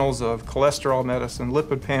 panels of cholesterol medicine,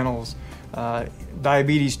 lipid panels,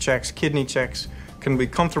 diabetes checks, kidney checks, can be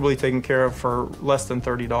comfortably taken care of for less than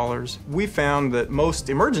 $30. We found that most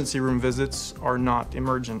emergency room visits are not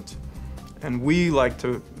emergent, and we like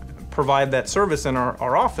to provide that service in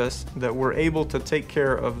our office, that we're able to take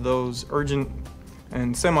care of those urgent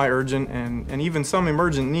and semi-urgent and even some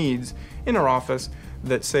emergent needs in our office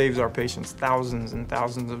that saves our patients thousands and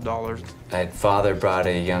thousands of dollars. My father brought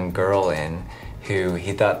a young girl in who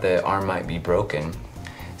he thought the arm might be broken.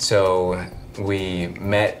 So we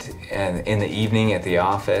met in the evening at the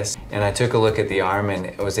office, and I took a look at the arm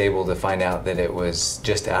and was able to find out that it was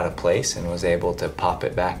just out of place and was able to pop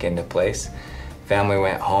it back into place. Family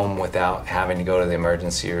went home without having to go to the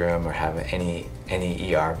emergency room or have any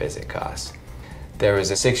ER visit costs. There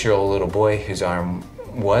was a 6-year-old little boy whose arm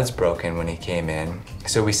was broken when he came in,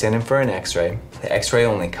 so we sent him for an X-ray. The X-ray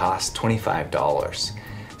only cost $25.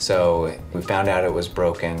 So we found out it was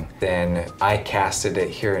broken. Then I casted it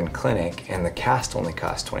here in clinic, and the cast only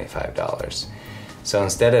cost $25. So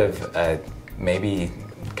instead of maybe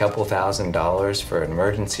a couple $1,000s for an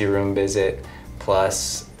emergency room visit,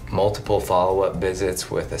 plus multiple follow-up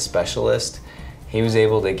visits with a specialist, he was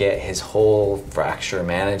able to get his whole fracture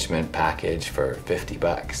management package for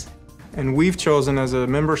 $50. And we've chosen as a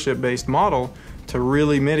membership-based model to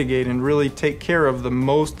really mitigate and really take care of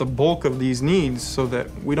the bulk of these needs so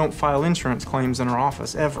that we don't file insurance claims in our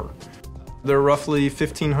office ever. There are roughly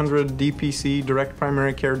 1,500 DPC, direct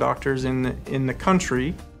primary care doctors in the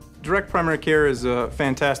country. Direct primary care is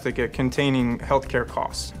fantastic at containing healthcare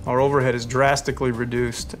costs. Our overhead is drastically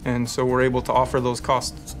reduced, and so we're able to offer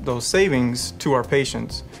those savings to our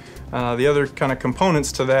patients. The other kind of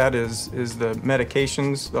components to that is the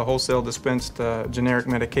medications, the wholesale dispensed generic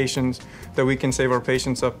medications that we can save our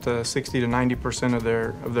patients up to 60 to 90% of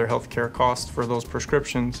their healthcare costs for those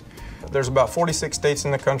prescriptions. There's about 46 states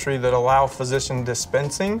in the country that allow physician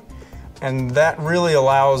dispensing, and that really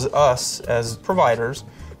allows us as providers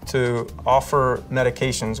to offer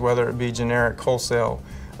medications, whether it be generic, wholesale,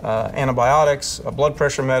 antibiotics, blood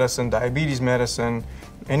pressure medicine, diabetes medicine,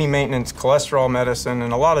 any maintenance cholesterol medicine,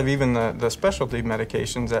 and a lot of even the specialty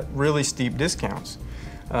medications at really steep discounts.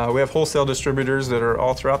 We have wholesale distributors that are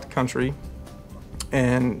all throughout the country,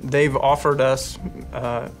 and they've offered us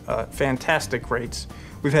fantastic rates.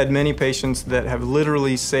 We've had many patients that have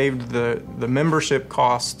literally saved the membership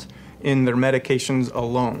cost in their medications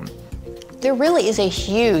alone. There really is a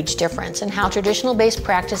huge difference in how traditional-based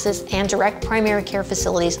practices and direct primary care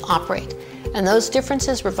facilities operate, and those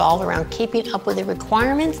differences revolve around keeping up with the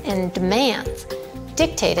requirements and demands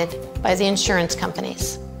dictated by the insurance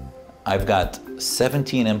companies. I've got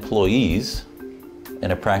 17 employees in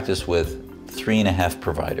a practice with 3.5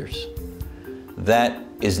 providers. That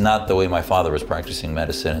is not the way my father was practicing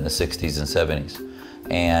medicine in the 60s and 70s.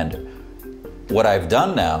 And what I've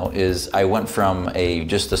done now is I went from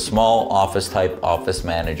just a small office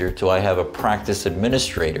manager to I have a practice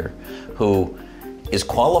administrator who is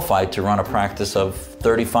qualified to run a practice of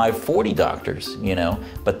 35, 40 doctors,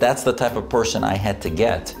 but that's the type of person I had to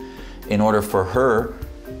get in order for her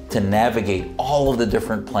to navigate all of the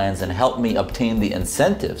different plans and help me obtain the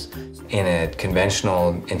incentives. In a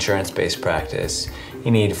conventional insurance-based practice,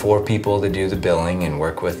 you need 4 people to do the billing and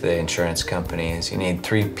work with the insurance companies. You need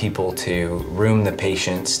 3 people to room the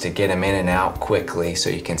patients to get them in and out quickly so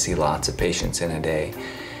you can see lots of patients in a day.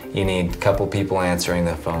 You need a couple people answering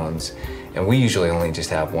the phones. And we usually only just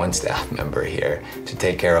have 1 staff member here to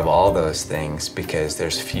take care of all those things because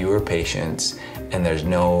there's fewer patients and there's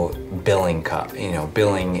no billing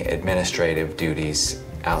billing administrative duties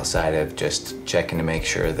outside of just checking to make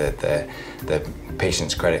sure that the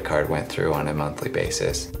patient's credit card went through on a monthly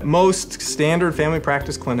basis. Most standard family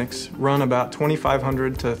practice clinics run about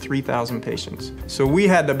 2,500 to 3,000 patients. So we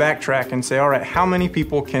had to backtrack and say, all right, how many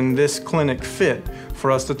people can this clinic fit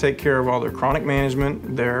for us to take care of all their chronic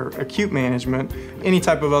management, their acute management, any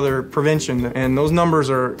type of other prevention? And those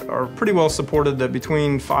numbers are pretty well supported that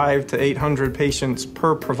between 500 to 800 patients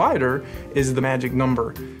per provider is the magic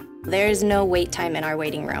number. There's no wait time in our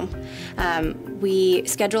waiting room. We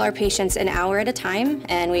schedule our patients an hour at a time,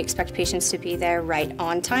 and we expect patients to be there right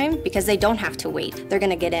on time because they don't have to wait. They're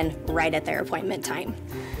going to get in right at their appointment time.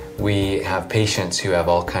 We have patients who have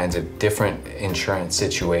all kinds of different insurance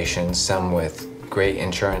situations, some with great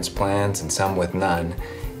insurance plans and some with none,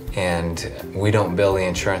 and we don't bill the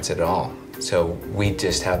insurance at all. So we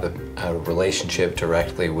just have a relationship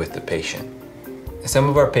directly with the patient. Some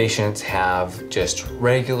of our patients have just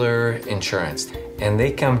regular insurance, and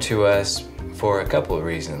they come to us for a couple of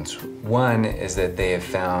reasons. One is that they have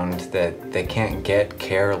found that they can't get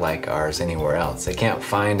care like ours anywhere else. They can't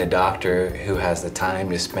find a doctor who has the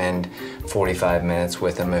time to spend 45 minutes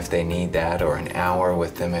with them if they need that, or an hour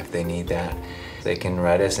with them if they need that. They can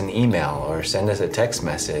write us an email or send us a text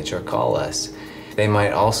message or call us. They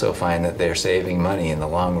might also find that they're saving money in the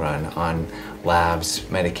long run on labs,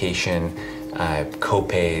 medication,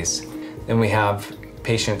 co-pays. Then we have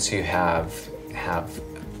patients who have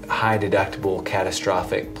high deductible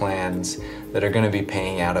catastrophic plans that are going to be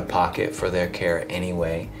paying out of pocket for their care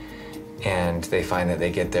anyway, and they find that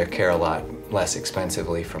they get their care a lot less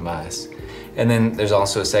expensively from us. And then there's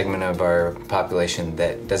also a segment of our population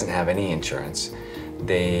that doesn't have any insurance.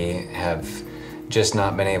 They have just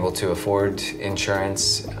not been able to afford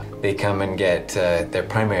insurance. They come and get their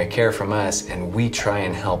primary care from us, and we try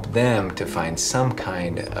and help them to find some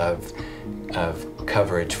kind of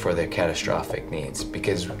coverage for their catastrophic needs,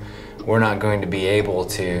 because we're not going to be able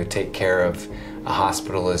to take care of a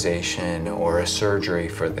hospitalization or a surgery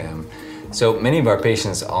for them. So many of our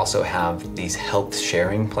patients also have these health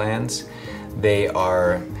sharing plans. They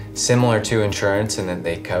are similar to insurance in that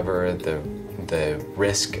they cover the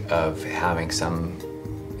risk of having some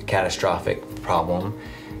catastrophic problem,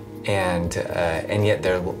 and yet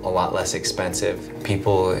they're a lot less expensive.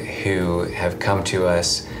 People who have come to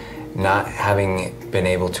us not having been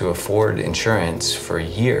able to afford insurance for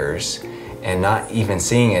years and not even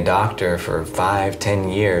seeing a doctor for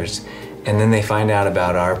 5-10 years, and then they find out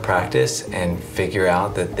about our practice and figure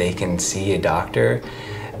out that they can see a doctor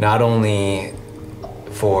not only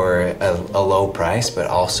for a low price, but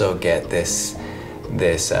also get this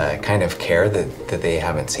kind of care that they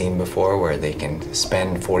haven't seen before, where they can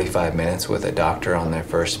spend 45 minutes with a doctor on their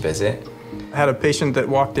first visit. I had a patient that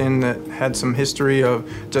walked in that had some history of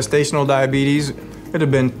gestational diabetes. It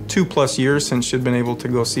had been 2+ years since she'd been able to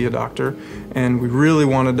go see a doctor, and we really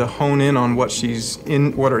wanted to hone in on what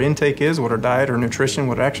her intake is, what her diet, her nutrition,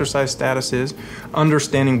 what her exercise status is.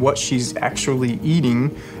 Understanding what she's actually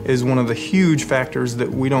eating is one of the huge factors that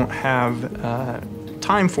we don't have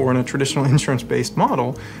time for in a traditional insurance-based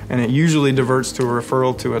model, and it usually diverts to a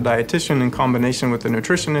referral to a dietitian in combination with a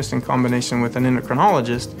nutritionist, in combination with an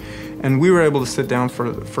endocrinologist. And we were able to sit down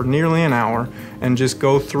for nearly an hour and just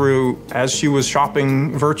go through, as she was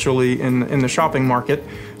shopping virtually in the shopping market,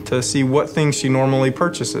 to see what things she normally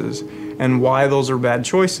purchases and why those are bad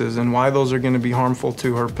choices and why those are going to be harmful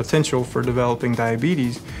to her potential for developing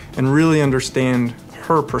diabetes, and really understand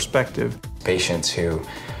her perspective. Patients who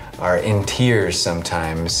are in tears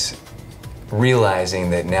sometimes,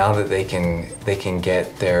 realizing that now that they can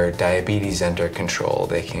get their diabetes under control,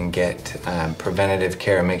 they can get preventative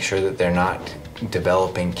care, make sure that they're not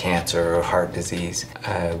developing cancer or heart disease.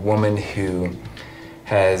 A woman who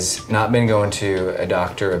has not been going to a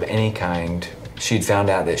doctor of any kind, she'd found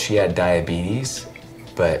out that she had diabetes,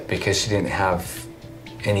 but because she didn't have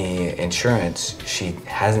any insurance, she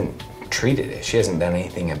hasn't treated it. She hasn't done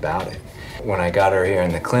anything about it. When I got her here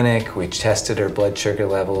in the clinic, we tested her blood sugar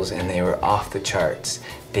levels, and they were off the charts,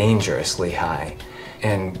 dangerously high.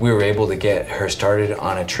 And we were able to get her started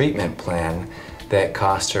on a treatment plan that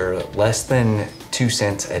cost her less than 2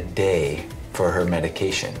 cents a day for her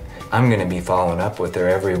medication. I'm going to be following up with her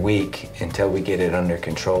every week until we get it under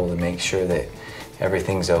control to make sure that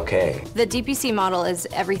everything's okay. The DPC model is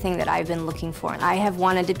everything that I've been looking for. I have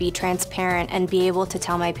wanted to be transparent and be able to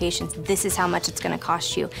tell my patients, this is how much it's going to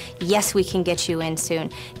cost you. Yes, we can get you in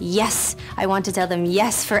soon. Yes, I want to tell them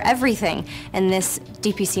yes for everything. And this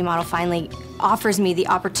DPC model finally offers me the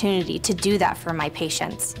opportunity to do that for my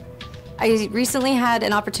patients. I recently had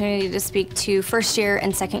an opportunity to speak to first-year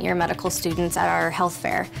and second-year medical students at our health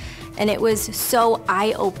fair, and it was so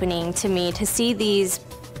eye-opening to me to see these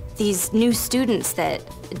new students that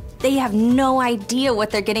they have no idea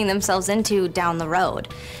what they're getting themselves into down the road.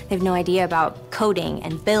 They have no idea about coding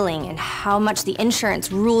and billing and how much the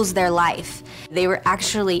insurance rules their life. They were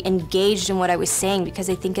actually engaged in what I was saying because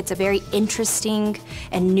I think it's a very interesting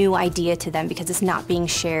and new idea to them because it's not being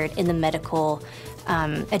shared in the medical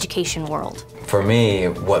education world. For me,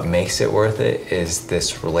 what makes it worth it is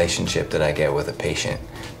this relationship that I get with a patient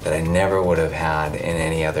that I never would have had in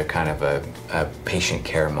any other kind of a patient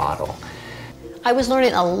care model. I was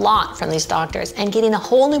learning a lot from these doctors and getting a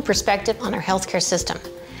whole new perspective on our healthcare system.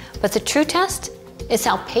 But the true test is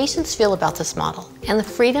how patients feel about this model and the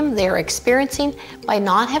freedom they are experiencing by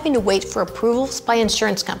not having to wait for approvals by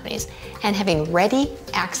insurance companies and having ready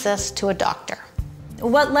access to a doctor.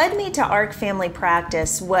 What led me to ARC Family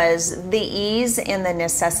Practice was the ease and the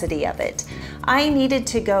necessity of it. I needed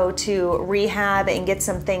to go to rehab and get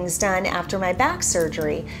some things done after my back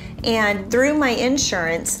surgery, and through my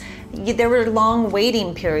insurance, there were long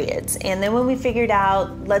waiting periods. And then when we figured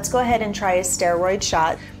out, let's go ahead and try a steroid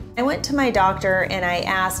shot, I went to my doctor and I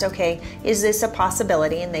asked, okay, is this a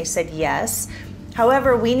possibility? And they said yes.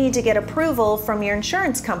 However, we need to get approval from your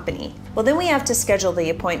insurance company. Well, then we have to schedule the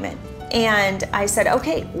appointment. And I said,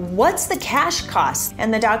 okay, what's the cash cost?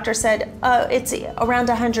 And the doctor said, it's around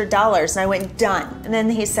 $100. And I went, done. And then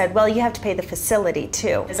he said, well, you have to pay the facility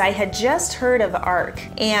too. Because I had just heard of ARC.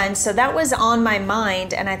 And so that was on my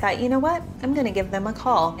mind. And I thought, you know what? I'm gonna give them a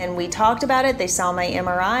call. And we talked about it. They saw my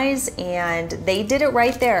MRIs and they did it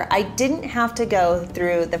right there. I didn't have to go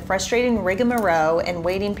through the frustrating rigmarole and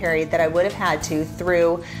waiting period that I would have had to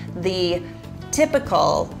through the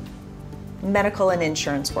typical medical and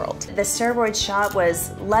insurance world. The steroid shot was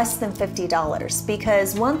less than $50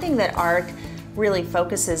 because one thing that ARC really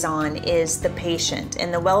focuses on is the patient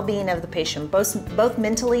and the well-being of the patient, both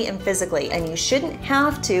mentally and physically. And you shouldn't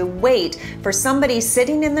have to wait for somebody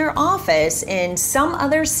sitting in their office in some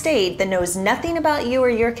other state that knows nothing about you or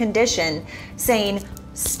your condition saying,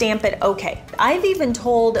 stamp it okay. I've even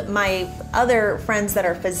told my other friends that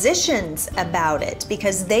are physicians about it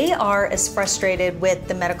because they are as frustrated with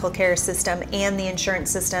the medical care system and the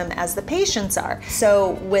insurance system as the patients are.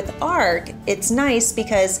 So with ARC, it's nice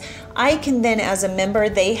because I can then, as a member,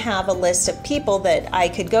 they have a list of people that I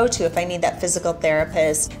could go to if I need that physical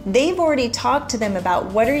therapist. They've already talked to them about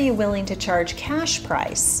what are you willing to charge cash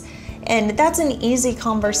price. And that's an easy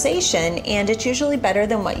conversation, and it's usually better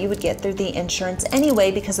than what you would get through the insurance anyway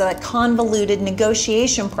because of that convoluted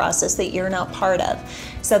negotiation process that you're not part of.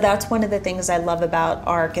 So that's one of the things I love about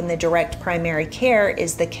ARC and the direct primary care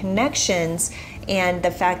is the connections and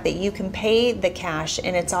the fact that you can pay the cash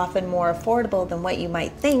and it's often more affordable than what you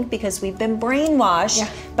might think because we've been brainwashed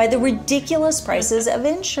by the ridiculous prices of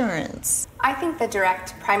insurance. I think the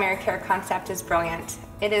direct primary care concept is brilliant.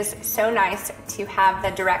 It is so nice to have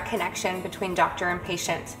the direct connection between doctor and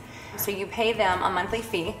patient. So you pay them a monthly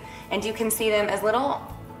fee and you can see them as little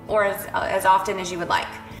or as often as you would like.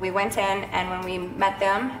 We went in and when we met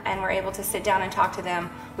them and were able to sit down and talk to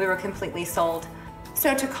them, we were completely sold.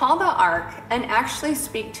 So to call the ARC and actually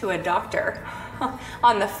speak to a doctor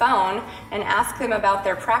on the phone and ask them about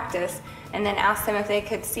their practice and then ask them if they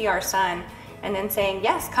could see our son and then saying,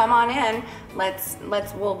 yes, come on in,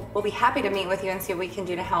 we'll be happy to meet with you and see what we can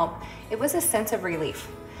do to help. It was a sense of relief.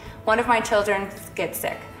 One of my children gets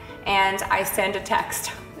sick and I send a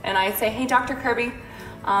text and I say, hey, Dr. Kirby,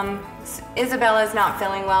 Isabella's not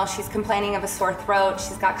feeling well. She's complaining of a sore throat.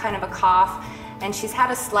 She's got kind of a cough and she's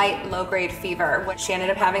had a slight low-grade fever, which she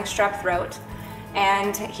ended up having strep throat.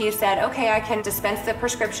 And he said, okay, I can dispense the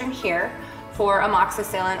prescription here for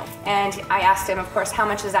amoxicillin. And I asked him, of course, how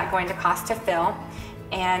much is that going to cost to fill?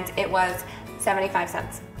 And it was 75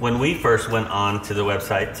 cents. When we first went on to the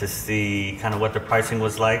website to see kind of what the pricing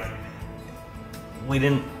was like,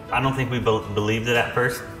 I don't think we believed it at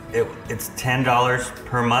first. It's $10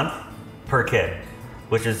 per month per kid,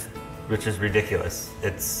 which is ridiculous.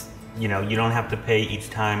 It's, you know, you don't have to pay each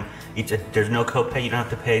time, there's no copay, you don't have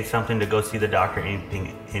to pay something to go see the doctor,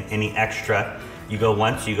 any extra. You go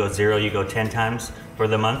once, you go 0, you go 10 times for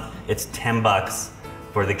the month, it's $10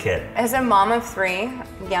 for the kid. As a mom of 3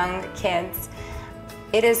 young kids,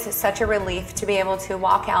 it is such a relief to be able to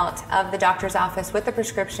walk out of the doctor's office with the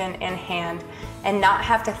prescription in hand and not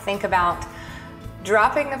have to think about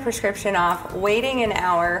dropping the prescription off, waiting an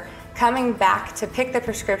hour, coming back to pick the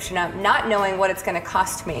prescription up, not knowing what it's going to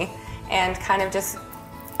cost me, and kind of just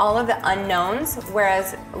all of the unknowns,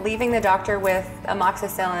 whereas leaving the doctor with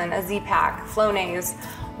amoxicillin, a Z-Pak, Flonase,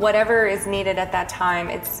 whatever is needed at that time,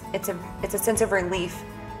 it's a sense of relief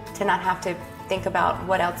to not have to think about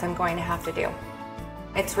what else I'm going to have to do.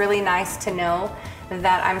 It's really nice to know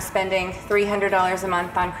that I'm spending $300 a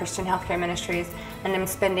month on Christian Healthcare Ministries, and I'm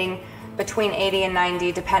spending between $80 and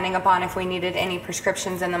 $90, depending upon if we needed any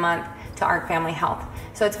prescriptions in the month, to ARC Family Health.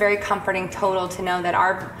 So it's very comforting total to know that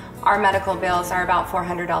our medical bills are about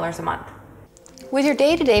 $400 a month. With your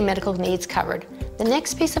day-to-day medical needs covered, the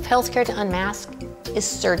next piece of healthcare to unmask is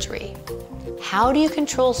surgery. How do you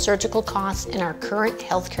control surgical costs in our current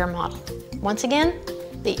healthcare model? Once again,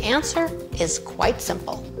 the answer is quite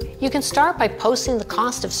simple. You can start by posting the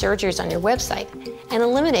cost of surgeries on your website and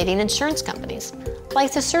eliminating insurance companies,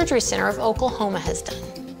 like the Surgery Center of Oklahoma has done.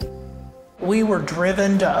 We were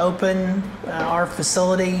driven to open our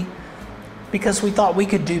facility because we thought we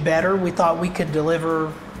could do better. We thought we could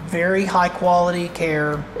deliver very high quality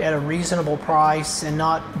care at a reasonable price and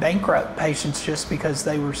not bankrupt patients just because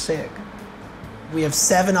they were sick. We have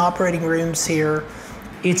 7 operating rooms here.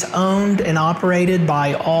 It's owned and operated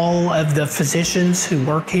by all of the physicians who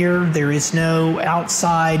work here. There is no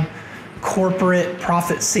outside corporate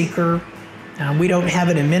profit seeker. We don't have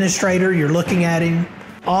an administrator. You're looking at him.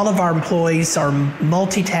 All of our employees are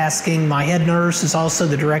multitasking. My head nurse is also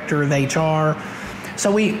the director of HR.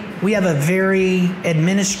 So we have a very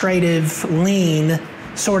administrative, lean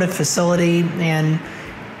sort of facility, and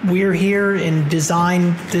we're here and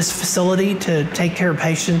designed this facility to take care of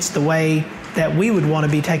patients the way that we would want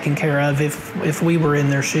to be taken care of if we were in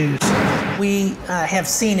their shoes. We have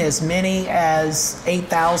seen as many as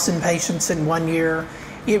 8,000 patients in 1 year.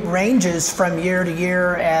 It ranges from year to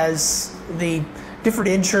year as the different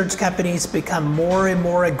insurance companies become more and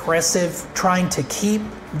more aggressive trying to keep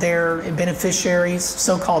their beneficiaries,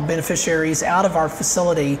 so-called beneficiaries, out of our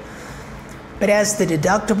facility. But as the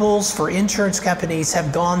deductibles for insurance companies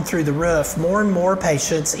have gone through the roof, more and more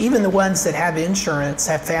patients, even the ones that have insurance,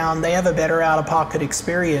 have found they have a better out-of-pocket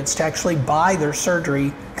experience to actually buy their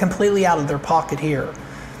surgery completely out of their pocket here.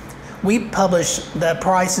 We publish the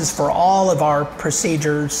prices for all of our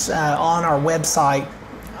procedures on our website.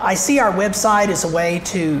 I see our website as a way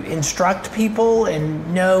to instruct people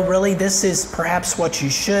and know really this is perhaps what you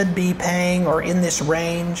should be paying or in this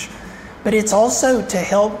range. But it's also to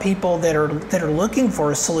help people that are looking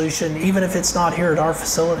for a solution, even if it's not here at our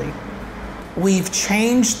facility. We've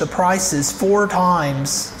changed the prices 4 times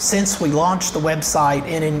since we launched the website,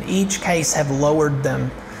 and in each case have lowered them.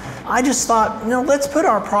 I just thought, let's put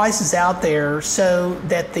our prices out there so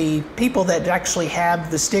that the people that actually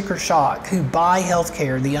have the sticker shock, who buy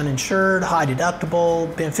healthcare, the uninsured, high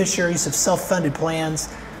deductible, beneficiaries of self-funded plans,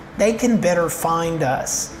 they can better find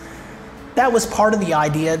us. That was part of the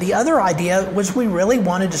idea. The other idea was we really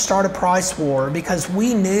wanted to start a price war because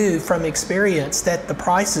we knew from experience that the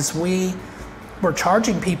prices we were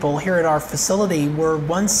charging people here at our facility were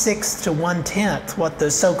 1/6 to 1/10 what the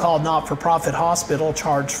so-called not-for-profit hospital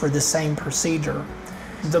charged for the same procedure.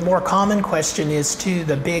 The more common question is to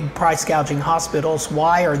the big price gouging hospitals,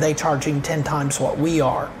 why are they charging 10 times what we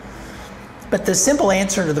are? But the simple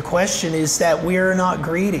answer to the question is that we're not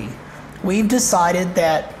greedy. We've decided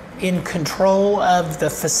that in control of the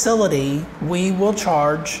facility, we will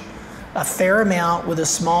charge a fair amount with a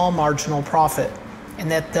small marginal profit,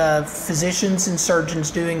 and that the physicians and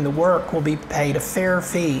surgeons doing the work will be paid a fair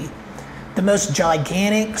fee. The most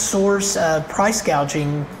gigantic source of price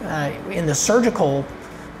gouging in the surgical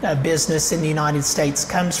business in the United States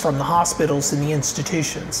comes from the hospitals and the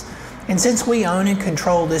institutions. And since we own and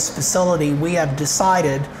control this facility, we have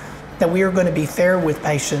decided that we are going to be fair with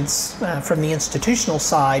patients from the institutional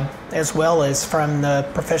side as well as from the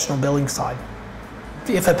professional billing side.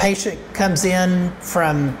 If a patient comes in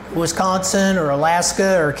from Wisconsin or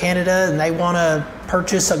Alaska or Canada and they want to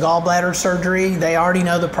purchase a gallbladder surgery, they already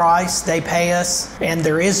know the price, they pay us, and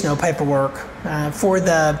there is no paperwork. For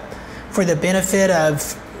the benefit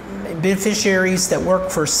of beneficiaries that work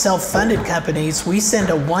for self-funded companies, we send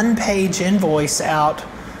a 1-page invoice out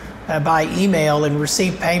by email and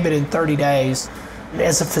receive payment in 30 days.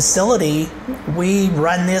 As a facility, we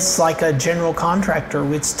run this like a general contractor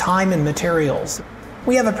with time and materials.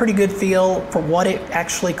 We have a pretty good feel for what it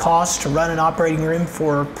actually costs to run an operating room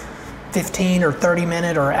for 15 or 30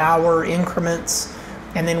 minute or hour increments,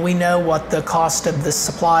 and then we know what the cost of the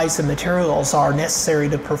supplies and materials are necessary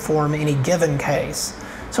to perform any given case.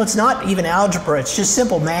 So it's not even algebra, it's just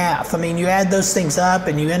simple math. I mean, you add those things up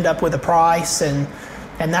and you end up with a price, and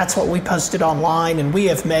that's what we posted online, and we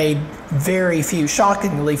have made very few,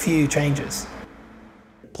 shockingly few changes.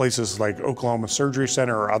 places like Oklahoma Surgery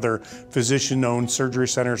Center or other physician-owned surgery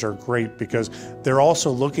centers are great because they're also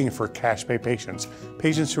looking for cash pay patients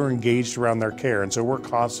who are engaged around their care. And so we're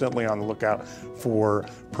constantly on the lookout for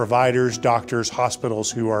providers, doctors,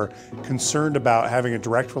 hospitals who are concerned about having a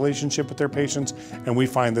direct relationship with their patients. And we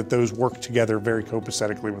find that those work together very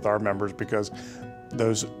copacetically with our members because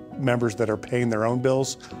those members that are paying their own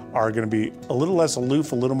bills are going to be a little less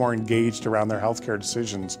aloof, a little more engaged around their healthcare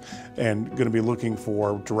decisions, and going to be looking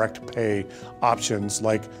for direct pay options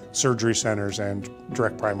like surgery centers and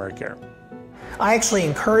direct primary care. I actually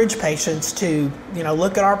encourage patients to,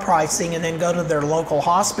 look at our pricing and then go to their local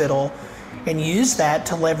hospital and use that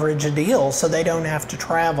to leverage a deal so they don't have to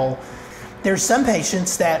travel. There's some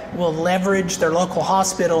patients that will leverage their local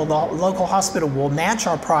hospital. The local hospital will match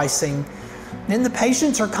our pricing. Then the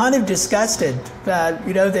patients are kind of disgusted,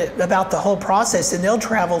 about the whole process, and they'll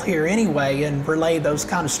travel here anyway and relay those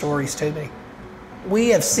kind of stories to me. We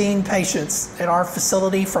have seen patients at our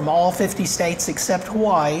facility from all 50 states except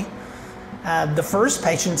Hawaii. The first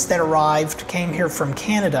patients that arrived came here from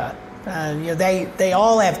Canada. They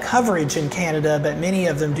all have coverage in Canada, but many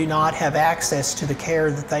of them do not have access to the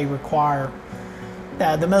care that they require.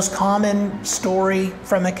 The most common story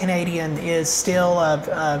from a Canadian is still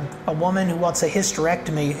a woman who wants a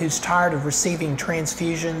hysterectomy, who's tired of receiving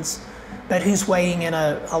transfusions, but who's waiting in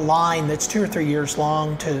a line that's 2 or 3 years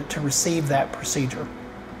long to receive that procedure.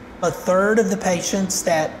 A third of the patients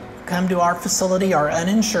that come to our facility are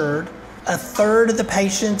uninsured. A third of the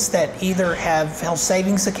patients that either have health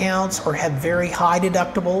savings accounts or have very high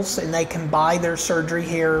deductibles and they can buy their surgery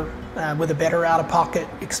here with a better out-of-pocket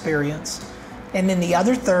experience. And then the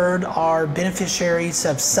other third are beneficiaries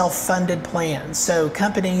of self-funded plans. So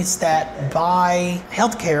companies that buy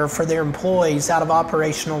healthcare for their employees out of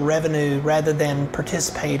operational revenue rather than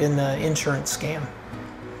participate in the insurance scam.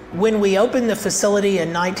 When we opened the facility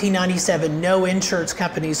in 1997, no insurance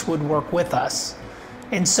companies would work with us.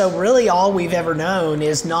 And so really all we've ever known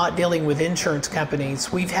is not dealing with insurance companies.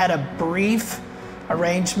 We've had a brief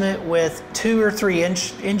arrangement with 2 or 3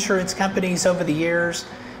 insurance companies over the years,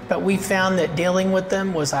 but we found that dealing with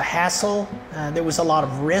them was a hassle. There was a lot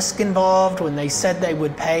of risk involved when they said they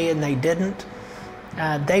would pay and they didn't.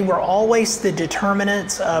 They were always the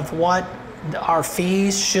determinants of what our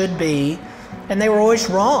fees should be, and they were always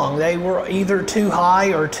wrong. They were either too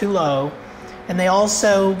high or too low, and they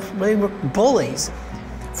were bullies.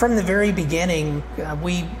 From the very beginning,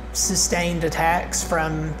 we sustained attacks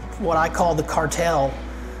from what I call the cartel.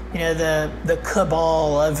 The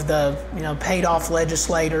cabal of the paid off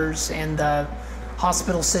legislators and the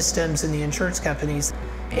hospital systems and the insurance companies.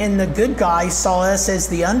 And the good guys saw us as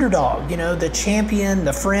the underdog, the champion,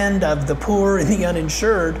 the friend of the poor and the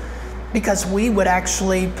uninsured, because we would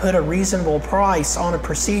actually put a reasonable price on a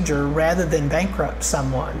procedure rather than bankrupt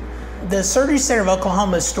someone. The Surgery Center of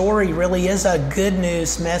Oklahoma's story really is a good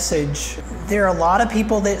news message. There are a lot of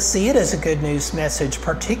people that see it as a good news message,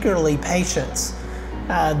 particularly patients.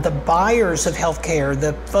 The buyers of healthcare,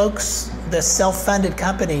 the folks, the self-funded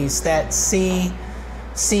companies that see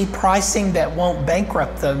pricing that won't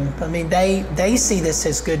bankrupt them. I mean, they see this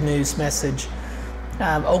as good news message.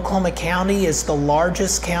 Oklahoma County is the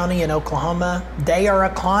largest county in Oklahoma. They are a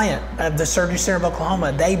client of the Surgery Center of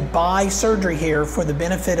Oklahoma. They buy surgery here for the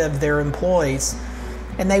benefit of their employees.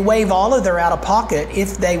 And they waive all of their out-of-pocket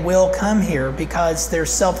if they will come here because their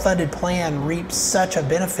self-funded plan reaps such a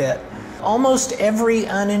benefit. Almost every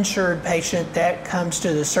uninsured patient that comes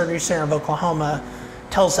to the Surgery Center of Oklahoma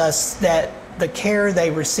tells us that the care they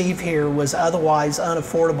receive here was otherwise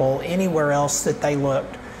unaffordable anywhere else that they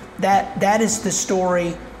looked. That is the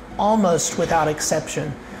story almost without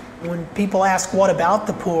exception. When people ask what about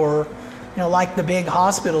the poor, like the big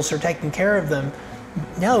hospitals are taking care of them,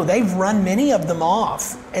 no, they've run many of them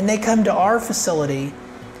off and they come to our facility.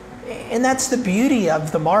 And that's the beauty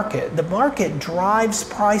of the market. The market drives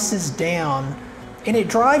prices down, and it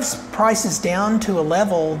drives prices down to a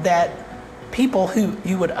level that people who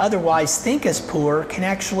you would otherwise think as poor can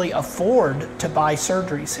actually afford to buy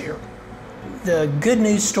surgeries here. The good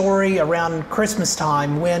news story around Christmas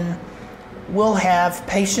time, when we'll have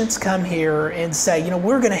patients come here and say,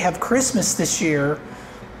 we're going to have Christmas this year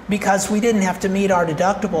because we didn't have to meet our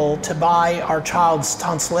deductible to buy our child's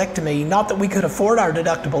tonsillectomy. Not that we could afford our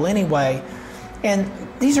deductible anyway. And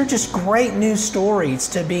these are just great news stories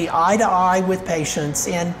to be eye to eye with patients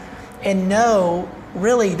and know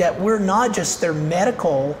really that we're not just their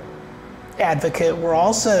medical advocate, we're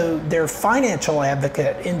also their financial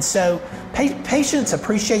advocate. And so patients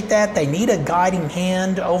appreciate that. They need a guiding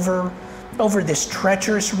hand over this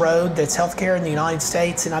treacherous road that's healthcare in the United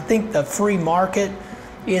States. And I think the free market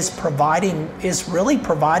is really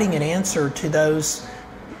providing an answer to those,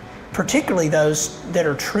 particularly those that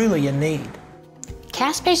are truly in need.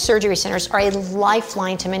 Cash-based surgery centers are a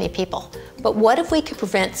lifeline to many people. But what if we could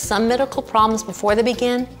prevent some medical problems before they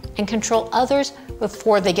begin and control others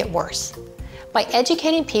before they get worse? By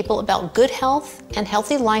educating people about good health and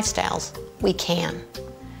healthy lifestyles, we can.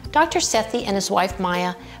 Dr. Sethi and his wife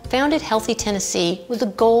Maya founded Healthy Tennessee with the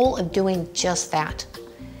goal of doing just that.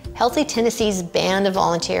 Healthy Tennessee's band of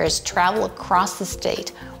volunteers travel across the state,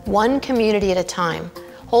 one community at a time,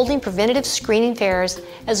 holding preventative screening fairs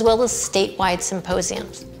as well as statewide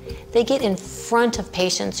symposiums. They get in front of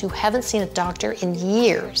patients who haven't seen a doctor in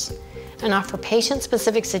years and offer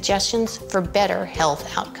patient-specific suggestions for better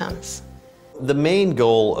health outcomes. The main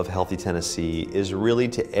goal of Healthy Tennessee is really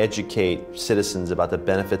to educate citizens about the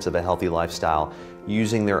benefits of a healthy lifestyle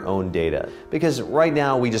using their own data. Because right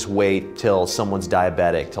now we just wait till someone's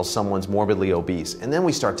diabetic, till someone's morbidly obese, and then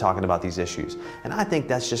we start talking about these issues. And I think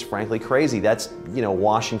that's just frankly crazy. That's,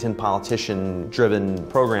 Washington politician-driven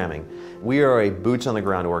programming. We are a boots on the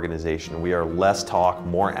ground organization. We are less talk,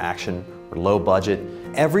 more action, we're low budget.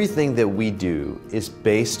 Everything that we do is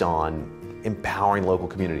based on empowering local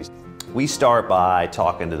communities. We start by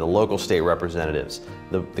talking to the local state representatives,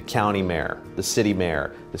 the county mayor, the city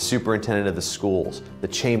mayor, the superintendent of the schools, the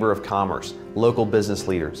Chamber of Commerce, local business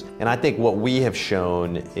leaders. And I think what we have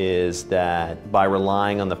shown is that by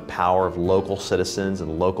relying on the power of local citizens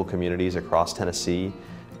and local communities across Tennessee,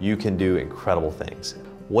 you can do incredible things.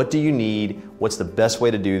 What do you need? What's the best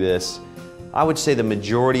way to do this? I would say the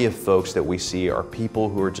majority of folks that we see are people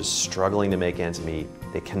who are just struggling to make ends meet.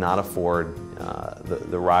 They cannot afford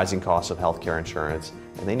the rising costs of healthcare insurance,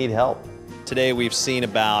 and they need help. Today we've seen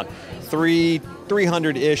about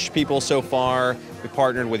 300-ish people so far. We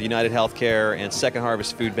partnered with United Healthcare and Second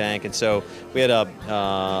Harvest Food Bank, and so we had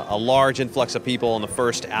a large influx of people in the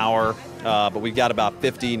first hour, but we've got about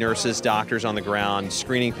 50 nurses, doctors on the ground,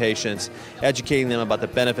 screening patients, educating them about the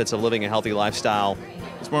benefits of living a healthy lifestyle.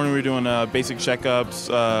 This morning we were doing basic checkups,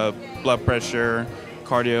 blood pressure,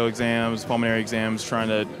 cardio exams, pulmonary exams, trying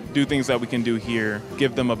to do things that we can do here,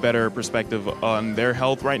 give them a better perspective on their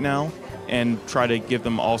health right now, and try to give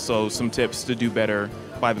them also some tips to do better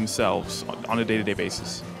by themselves on a day-to-day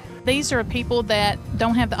basis. These are people that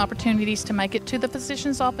don't have the opportunities to make it to the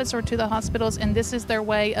physician's office or to the hospitals, and this is their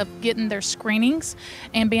way of getting their screenings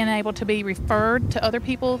and being able to be referred to other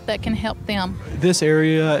people that can help them. This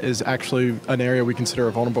area is actually an area we consider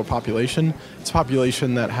a vulnerable population. It's a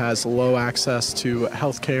population that has low access to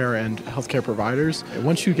healthcare and healthcare providers. And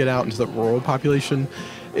once you get out into the rural population,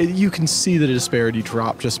 you can see the disparity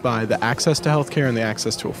drop just by the access to healthcare and the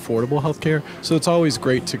access to affordable healthcare. So it's always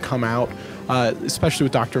great to come out, especially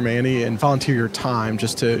with Dr. Manny, and volunteer your time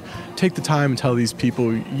just to take the time and tell these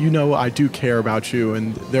people, I do care about you,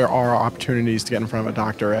 and there are opportunities to get in front of a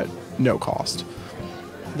doctor at no cost.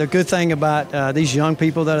 The good thing about these young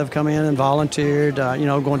people that have come in and volunteered,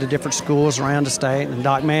 going to different schools around the state, and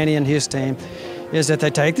Doc Manny and his team, is that they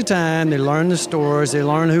take the time, they learn the stories, they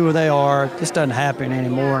learn who they are. This doesn't happen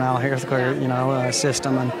anymore in our healthcare,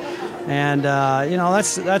 system, and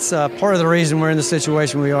that's part of the reason we're in the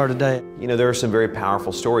situation we are today. There are some very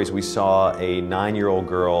powerful stories. We saw a 9-year-old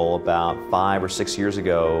girl about 5 or 6 years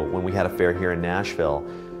ago when we had a fair here in Nashville,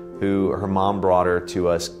 who her mom brought her to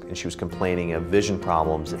us, and she was complaining of vision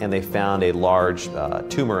problems, and they found a large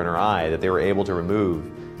tumor in her eye that they were able to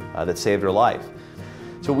remove that saved her life.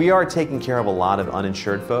 So we are taking care of a lot of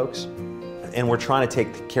uninsured folks, and we're trying to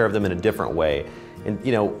take care of them in a different way. And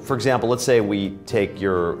for example, let's say we take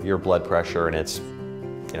your blood pressure and it's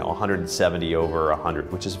 170 over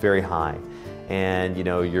 100, which is very high. And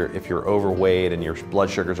if you're overweight and your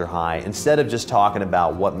blood sugars are high, instead of just talking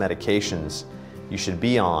about what medications you should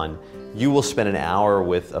be on, you will spend an hour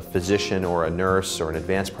with a physician or a nurse or an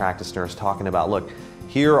advanced practice nurse talking about, look,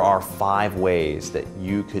 here are 5 ways that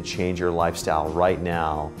you could change your lifestyle right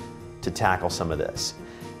now to tackle some of this.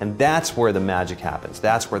 And that's where the magic happens.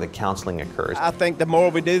 That's where the counseling occurs. I think the more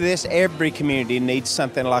we do this, every community needs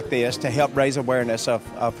something like this to help raise awareness of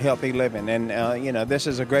healthy living. And this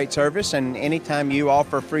is a great service, and anytime you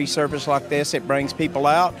offer free service like this, it brings people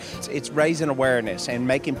out. It's raising awareness and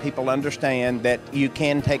making people understand that you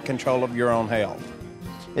can take control of your own health.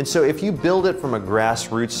 And so if you build it from a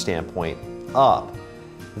grassroots standpoint up,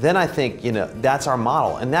 then I think, that's our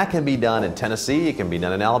model. And that can be done in Tennessee, it can be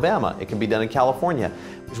done in Alabama, it can be done in California.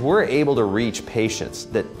 Because we're able to reach patients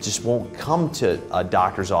that just won't come to a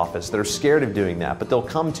doctor's office, that are scared of doing that, but they'll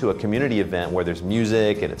come to a community event where there's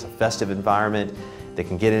music and it's a festive environment, They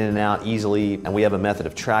can get in and out easily, and we have a method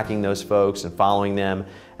of tracking those folks and following them.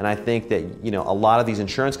 And I think that, you know, a lot of these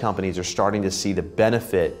insurance companies are starting to see the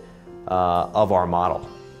benefit of our model.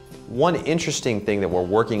 One interesting thing that we're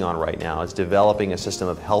working on right now is developing a system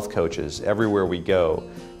of health coaches everywhere we go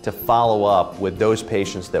to follow up with those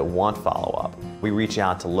patients that want follow-up. We reach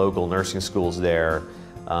out to local nursing schools there,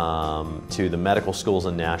 to the medical schools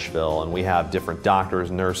in Nashville, and we have different doctors,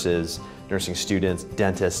 nurses, nursing students,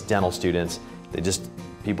 dentists, dental students.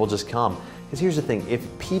 People just come. Because here's the thing, if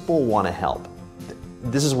people want to help,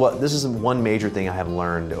 this is one major thing I have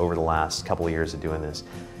learned over the last couple of years of doing this,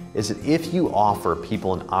 is that if you offer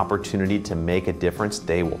people an opportunity to make a difference,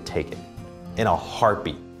 they will take it in a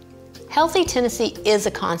heartbeat. Healthy Tennessee is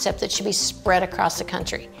a concept that should be spread across the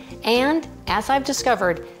country. And as I've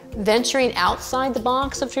discovered, venturing outside the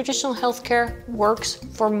box of traditional healthcare works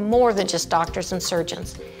for more than just doctors and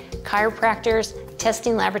surgeons. Chiropractors,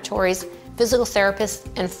 testing laboratories, physical therapists,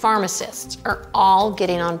 and pharmacists are all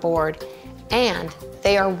getting on board, and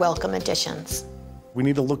they are welcome additions. We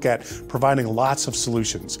need to look at providing lots of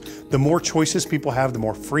solutions. The more choices people have, the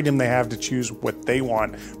more freedom they have to choose what they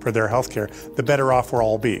want for their healthcare, the better off we'll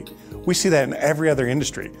all be. We see that in every other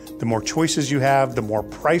industry. The more choices you have, the more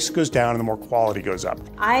price goes down and the more quality goes up.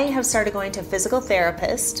 I have started going to a physical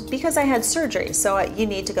therapist because I had surgery, so you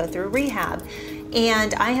need to go through rehab.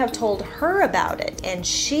 And I have told her about it, and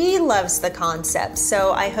she loves the concept.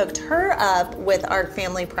 So I hooked her up with Arc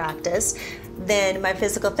Family Practice. Then my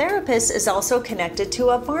physical therapist is also connected to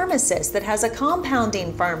a pharmacist that has a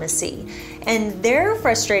compounding pharmacy, and they're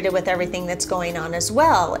frustrated with everything that's going on as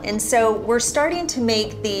well. And so we're starting to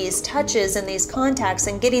make these touches and these contacts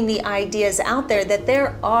and getting the ideas out there that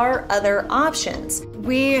there are other options.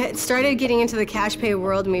 We started getting into the cash pay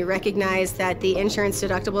world, and we recognized that the insurance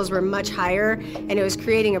deductibles were much higher, and it was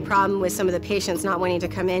creating a problem with some of the patients not wanting to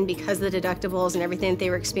come in because of the deductibles and everything that they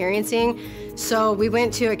were experiencing. So we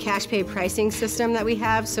went to a cash pay pricing system that we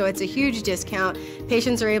have, so it's a huge discount.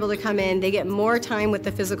 Patients are able to come in, they get more time with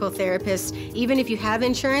the physical therapist. Even if you have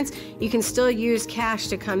insurance, you can still use cash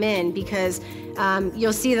to come in, because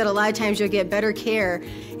you'll see that a lot of times you'll get better care.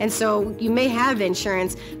 And so you may have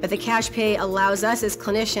insurance, but the cash pay allows us as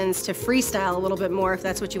clinicians to freestyle a little bit more, if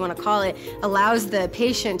that's what you want to call it, allows the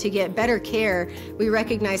patient to get better care. We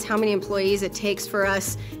recognize how many employees it takes for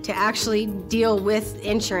us to actually deal with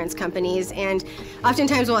insurance companies. And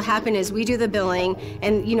oftentimes what will happen is we do the billing,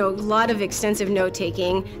 and a lot of extensive note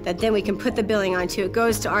taking that then we can put the billing onto. It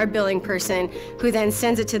goes to our billing person, who then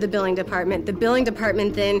sends it to the billing department. The billing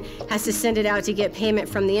department then has to send it out to get payment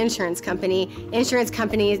from the insurance company. Insurance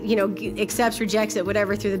company, accepts, rejects it,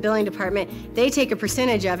 whatever, through the billing department. They take a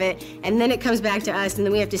percentage of it, and then it comes back to us, and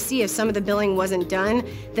then we have to see if some of the billing wasn't done,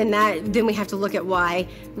 then we have to look at why,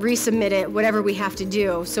 resubmit it, whatever we have to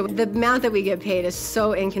do. So the amount that we get paid is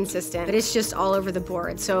so inconsistent, but it's just all over the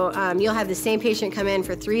board. So you'll have the same patient come in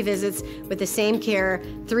for 3 visits with the same care,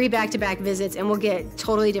 3 back-to-back visits, and we'll get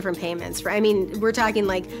totally different payments. We're talking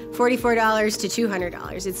like $44 to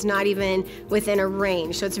 $200. It's not even within a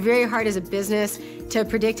range. So it's very hard as a business to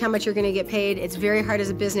predict how much you're going to get paid. It's very hard as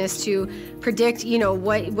a business to predict,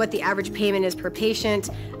 what the average payment is per patient.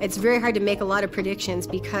 It's very hard to make a lot of predictions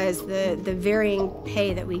because the varying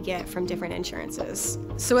pay that we get from different insurances.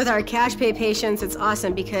 So with our cash pay patients, it's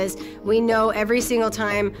awesome because we know every single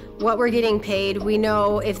time what we're getting paid. We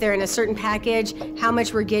know if they're in a certain package, how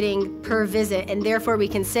much we're getting per visit, and therefore we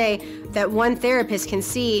can say that one therapist can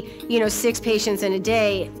see, 6 patients in a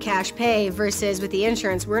day cash pay, versus with the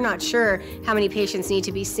insurance, we're not sure how many patients need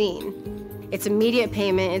to be seen. It's immediate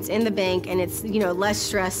payment, it's in the bank, and it's less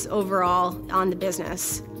stress overall on the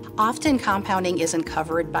business. Often compounding isn't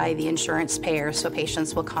covered by the insurance payer, so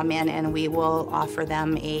patients will come in and we will offer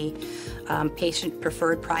them a patient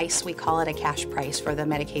preferred price. We call it a cash price for the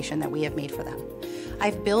medication that we have made for them.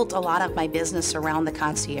 I've built a lot of my business around the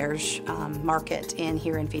concierge market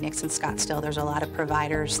here in Phoenix and Scottsdale. There's a lot of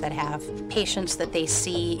providers that have patients that they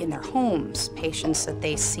see in their homes, patients that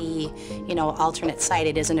they see, alternate site.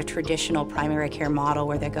 It isn't a traditional primary care model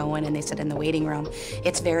where they go in and they sit in the waiting room.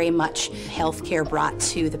 It's very much healthcare brought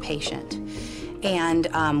to the patient. And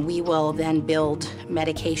we will then build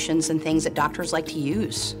medications and things that doctors like to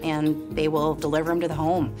use, and they will deliver them to the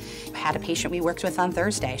home. I had a patient we worked with on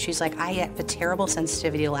Thursday. She's like, I have a terrible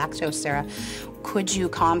sensitivity to lactose, Sarah. Could you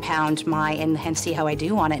compound and see how I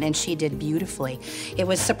do on it? And she did beautifully.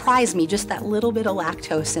 It surprised me, just that little bit of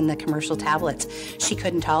lactose in the commercial tablets she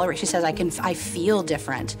couldn't tolerate. She says, I feel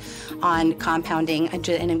different on compounding, and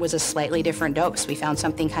it was a slightly different dose. We found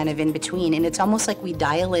something kind of in between, and it's almost like we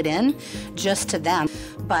dial it in just to them.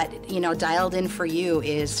 But, you know, dialed in for you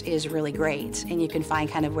is really great, and you can find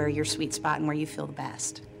kind of where your sweet spot and where you feel the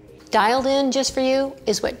best. Dialed in just for you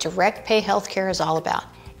is what direct pay healthcare is all about.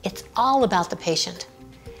 It's all about the patient.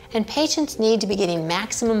 And patients need to be getting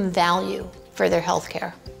maximum value for their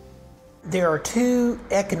healthcare. There are two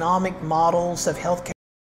economic models of healthcare.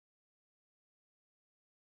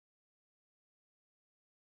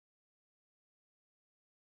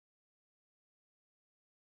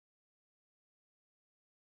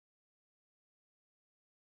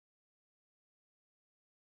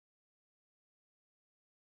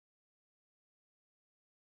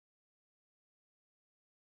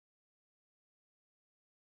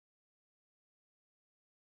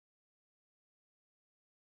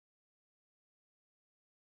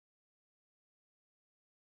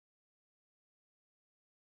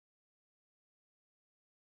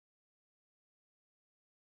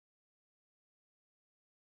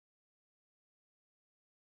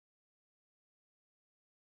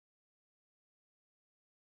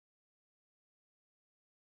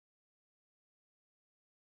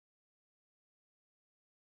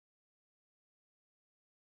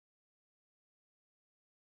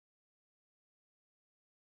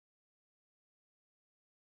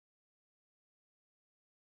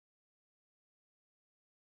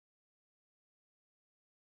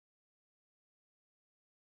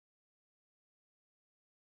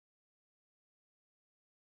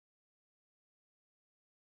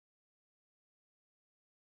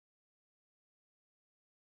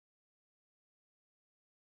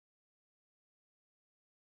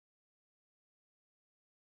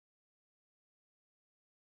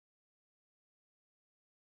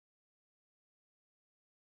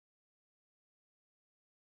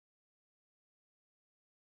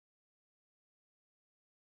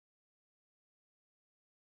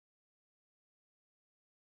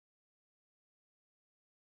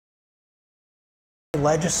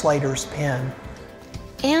 Legislator's pen.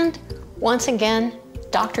 And once again,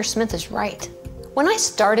 Dr. Smith is right. When I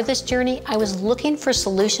started this journey, I was looking for a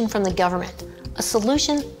solution from the government, a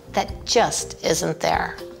solution that just isn't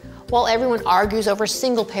there. While everyone argues over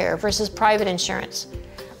single payer versus private insurance,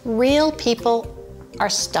 real people are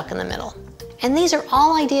stuck in the middle. And these are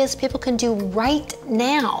all ideas people can do right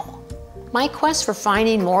now. My quest for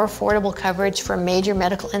finding more affordable coverage for a major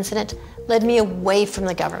medical incident led me away from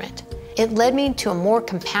the government. It led me to a more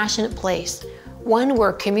compassionate place, one where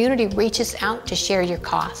a community reaches out to share your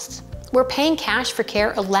costs, where paying cash for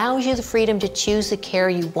care allows you the freedom to choose the care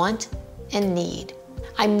you want and need.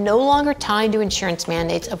 I'm no longer tied to insurance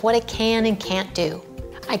mandates of what I can and can't do.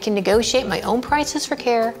 I can negotiate my own prices for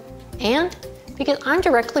care, and because I'm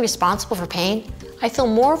directly responsible for pain, I feel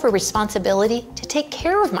more of a responsibility to take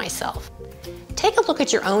care of myself. Take a look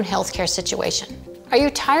at your own healthcare situation. Are you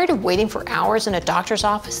tired of waiting for hours in a doctor's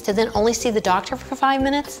office to then only see the doctor for 5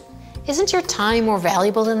 minutes? Isn't your time more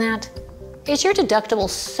valuable than that? Is your deductible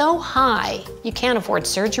so high you can't afford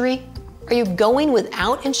surgery? Are you going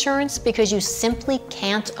without insurance because you simply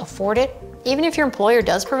can't afford it, even if your employer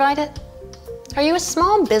does provide it? Are you a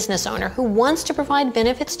small business owner who wants to provide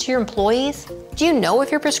benefits to your employees? Do you know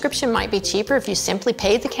if your prescription might be cheaper if you simply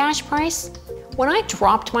paid the cash price? When I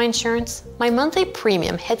dropped my insurance, my monthly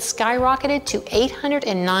premium had skyrocketed to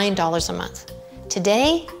 $809 a month.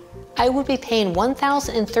 Today, I would be paying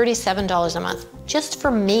 $1,037 a month just for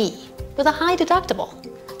me with a high deductible.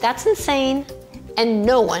 That's insane, and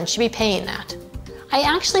no one should be paying that. I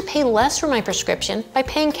actually pay less for my prescription by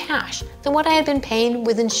paying cash than what I had been paying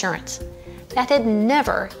with insurance. That had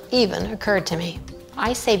never even occurred to me.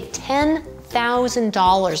 I saved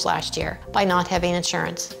 $10,000 last year by not having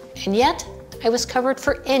insurance, and yet I was covered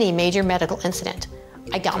for any major medical incident.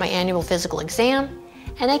 I got my annual physical exam,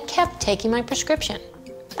 and I kept taking my prescription.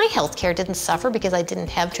 My health care didn't suffer because I didn't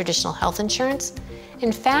have traditional health insurance.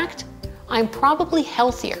 In fact, I'm probably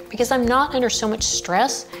healthier because I'm not under so much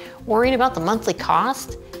stress worrying about the monthly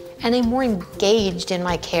cost, and I'm more engaged in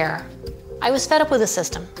my care. I was fed up with the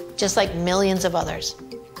system, just like millions of others.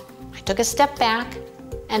 I took a step back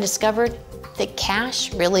and discovered that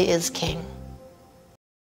cash really is king.